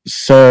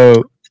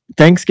 So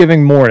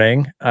Thanksgiving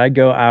morning, I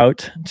go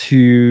out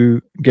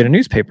to get a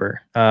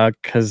newspaper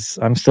because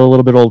I'm still a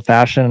little bit old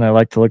fashioned and I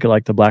like to look at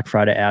like the Black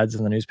Friday ads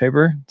in the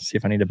newspaper, see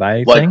if I need to buy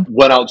anything. Like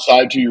went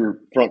outside to your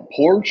front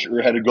porch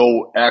or had to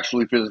go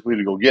actually physically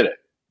to go get it?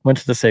 Went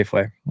to the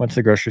Safeway, went to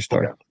the grocery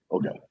store.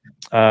 Okay.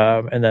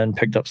 And then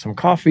picked up some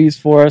coffees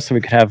for us so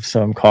we could have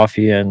some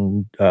coffee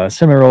and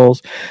cinnamon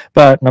rolls.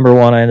 But number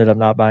one, I ended up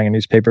not buying a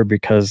newspaper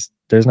because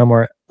there's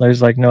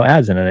like no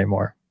ads in it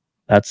anymore.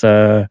 That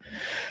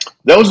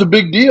was a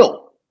big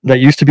deal. That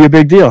used to be a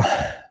big deal.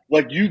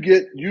 Like you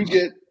get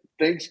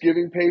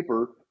Thanksgiving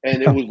paper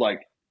and it was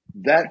like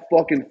that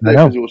fucking thick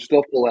because it was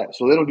stuff full of.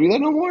 So they don't do that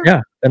no more?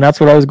 Yeah. And that's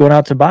what I was going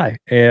out to buy.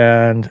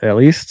 And at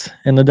least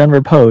in the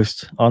Denver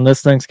Post on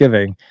this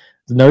Thanksgiving,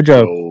 no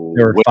joke,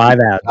 there were 5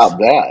 ads. Not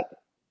that.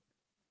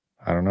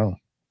 I don't know.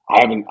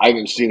 I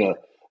haven't seen a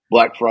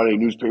Black Friday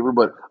newspaper,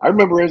 but I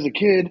remember as a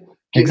kid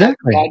getting that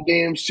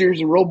goddamn Sears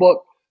and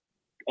Roebuck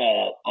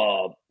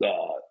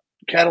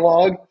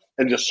catalog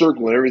and just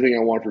circling everything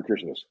I wanted for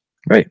Christmas.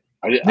 Right.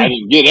 I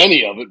didn't get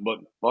any of it, but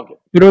fuck it.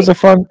 But it was a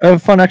fun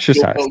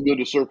exercise. It felt good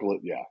to circle it,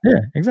 yeah.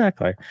 Yeah,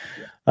 exactly.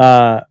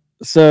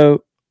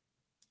 So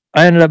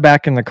I ended up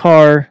back in the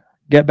car,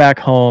 get back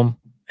home,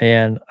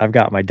 and I've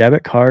got my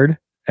debit card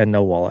and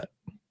no wallet.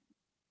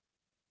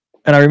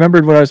 And I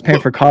remembered when I was paying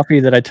for coffee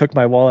that I took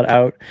my wallet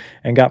out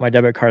and got my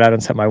debit card out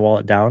and set my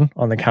wallet down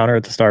on the counter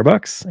at the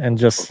Starbucks and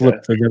just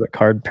slipped the debit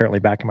card apparently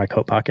back in my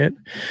coat pocket.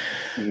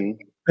 Mm-hmm.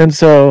 And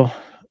so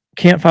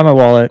can't find my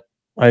wallet.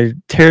 I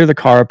tear the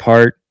car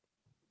apart,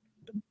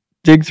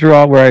 dig through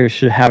all where I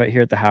should have it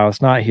here at the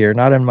house, not here,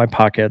 not in my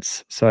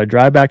pockets. So I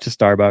drive back to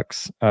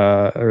Starbucks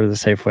or the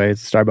Safeway,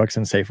 Starbucks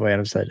and Safeway,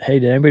 and I said, "Hey,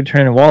 did anybody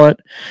turn in a wallet?"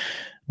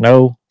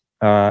 No.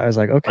 I was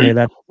like, okay,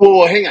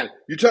 Well, hang on.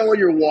 You're talking about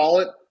your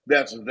wallet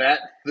that's that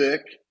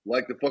thick,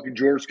 like the fucking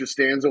George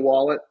Costanza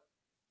wallet?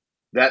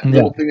 That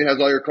little thing that has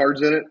all your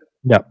cards in it?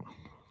 Yep.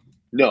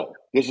 No,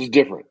 this is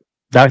different.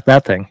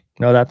 That thing.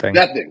 No, that thing.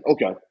 That thing.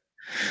 Okay.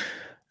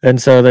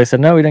 And so they said,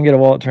 no, we didn't get a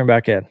wallet turned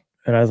back in.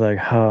 And I was like,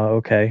 oh,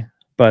 okay.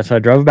 But so I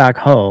drove back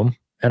home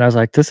and I was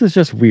like, this is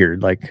just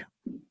weird. Like,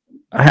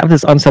 I have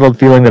this unsettled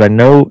feeling that I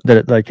know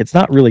that it's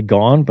not really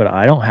gone, but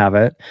I don't have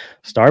it.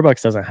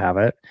 Starbucks doesn't have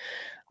it.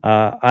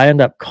 I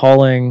end up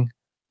calling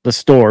the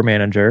store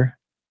manager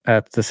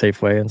at the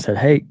Safeway and said,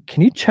 "Hey,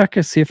 can you check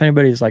to see if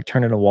anybody's like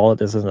turned in a wallet?"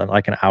 This is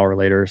like an hour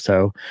later or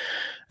so.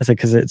 I said,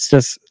 because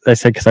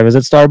I was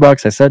at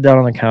Starbucks. I sat down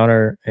on the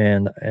counter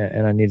and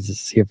I needed to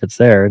see if it's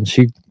there. And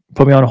she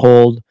put me on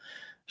hold.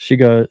 She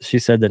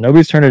said that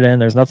nobody's turned it in.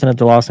 There's nothing at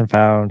the Lost and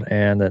Found,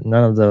 and that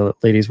none of the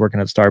ladies working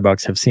at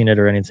Starbucks have seen it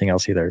or anything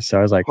else either. So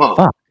I was like,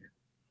 fuck.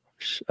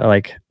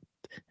 Like,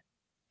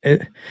 you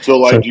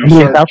start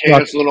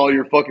canceling all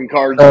your fucking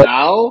cards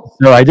now?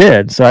 So I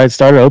did. So I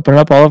started opening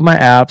up all of my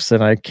apps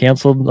and I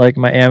canceled like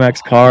my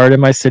Amex card and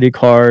my Citi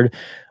card.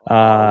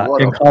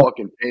 What a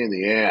fucking pain in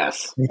the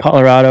ass. In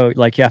Colorado,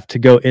 like you have to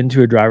go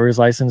into a driver's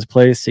license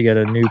place to get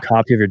a new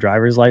copy of your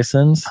driver's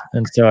license.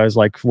 And so I was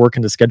like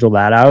working to schedule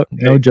that out.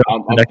 No joke.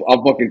 I'm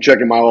fucking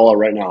checking my wallet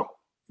right now.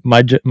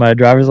 My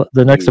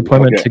the next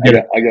appointment I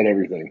got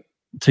everything.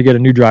 To get a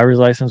new driver's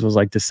license was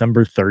like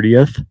December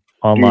 30th.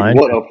 Online.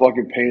 Dude, what a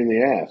fucking pain in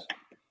the ass.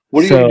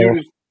 What are you going to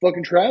do to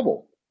fucking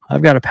travel?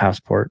 I've got a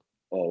passport.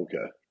 Oh,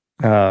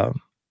 okay.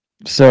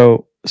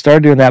 So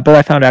started doing that, but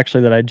I found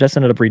actually that I just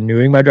ended up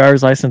renewing my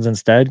driver's license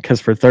instead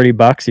because for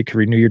 $30 you could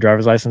renew your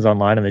driver's license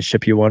online and they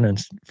ship you one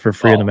for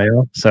free in the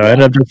mail. So I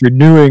ended up just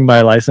renewing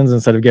my license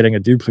instead of getting a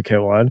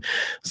duplicate one.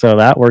 So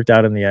that worked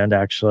out in the end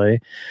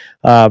actually.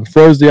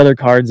 Froze the other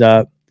cards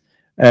up.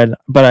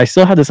 But I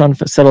still had this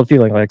unsettled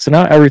feeling like, so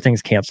now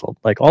everything's canceled.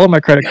 Like all of my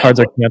credit cards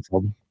are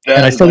canceled.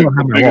 And I still don't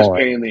have my wallet.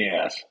 Pain in the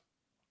ass.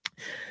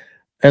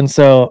 And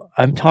so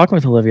I'm talking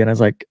with Olivia, and I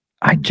was like,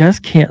 I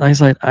just can't. I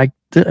was like,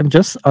 I'm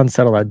just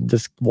unsettled.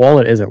 This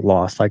wallet isn't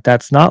lost. Like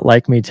that's not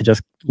like me to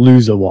just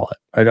lose a wallet.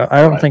 I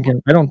don't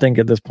think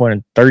at this point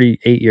in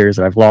 38 years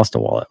that I've lost a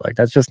wallet. Like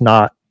that's just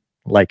not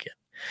like it.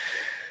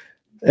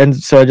 And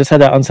so I just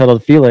had that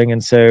unsettled feeling.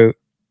 And so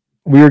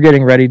we were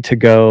getting ready to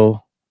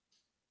go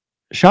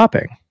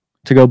shopping,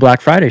 to go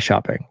Black Friday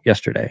shopping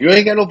yesterday. You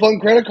ain't got no fun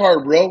credit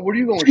card, bro. What are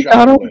you going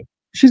shopping with?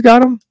 She's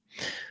got them.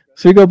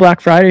 So we go Black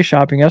Friday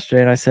shopping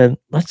yesterday, and I said,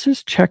 let's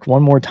just check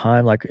one more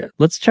time. Like,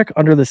 let's check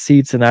under the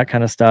seats and that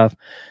kind of stuff.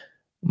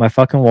 My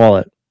fucking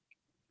wallet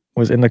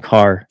was in the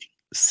car,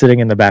 sitting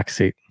in the back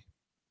seat.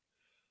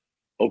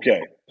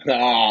 Okay.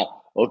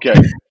 Okay.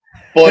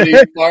 Funny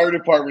fire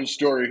department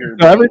story here.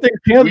 So everything's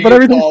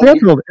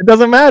canceled. It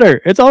doesn't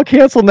matter. It's all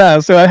canceled now.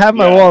 So I have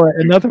my wallet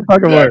and nothing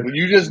fucking works.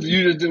 You just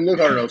didn't look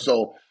hard enough.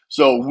 So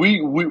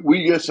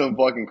we get some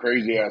fucking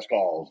crazy ass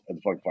calls at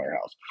the fucking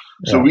firehouse.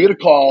 So we get a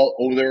call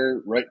over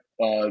there right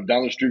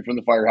down the street from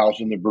the firehouse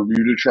in the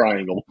Bermuda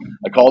Triangle.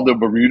 I called the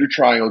Bermuda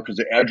Triangle because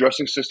the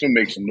addressing system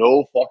makes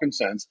no fucking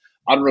sense.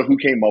 I don't know who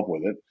came up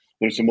with it,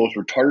 but it's the most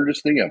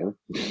retardedest thing ever.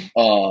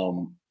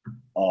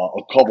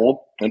 A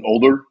couple, an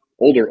older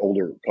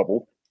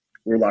couple,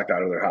 were locked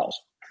out of their house.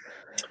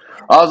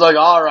 I was like,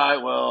 all right,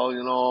 well,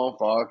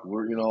 fuck,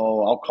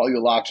 I'll call you a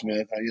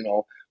locksmith.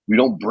 We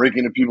don't break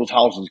into people's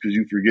houses because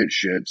you forget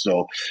shit.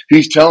 So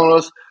he's telling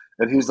us,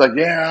 and he's like,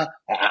 yeah,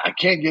 I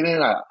can't get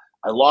in. I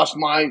lost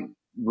my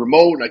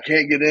remote and I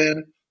can't get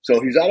in.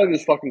 So he's out of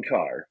his fucking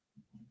car.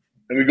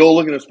 And we go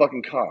look at his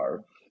fucking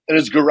car. And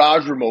his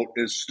garage remote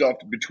is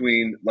stuffed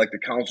between like the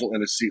console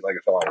and his seat like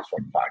it fell out of his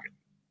fucking pocket.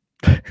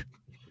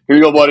 Here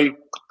you go, buddy.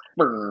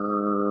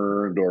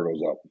 Door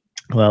goes up.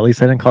 Well, at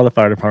least I didn't call the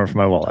fire department for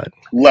my wallet.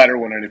 Ladder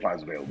 195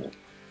 is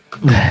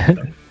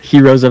available.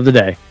 Heroes of the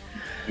day.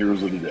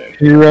 Heroes of the day.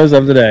 Heroes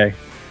of the day.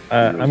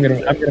 I'm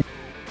gonna.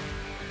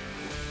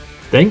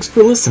 Thanks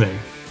for listening.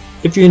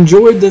 If you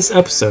enjoyed this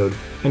episode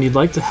and you'd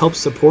like to help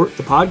support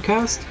the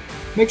podcast,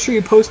 make sure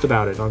you post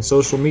about it on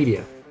social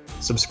media.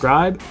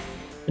 Subscribe,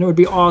 and it would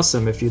be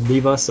awesome if you'd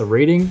leave us a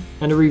rating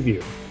and a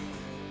review.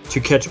 To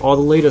catch all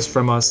the latest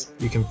from us,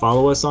 you can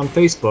follow us on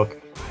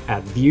Facebook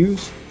at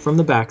Views from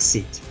the Back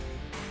Seat.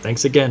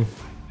 Thanks again,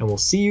 and we'll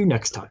see you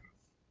next time.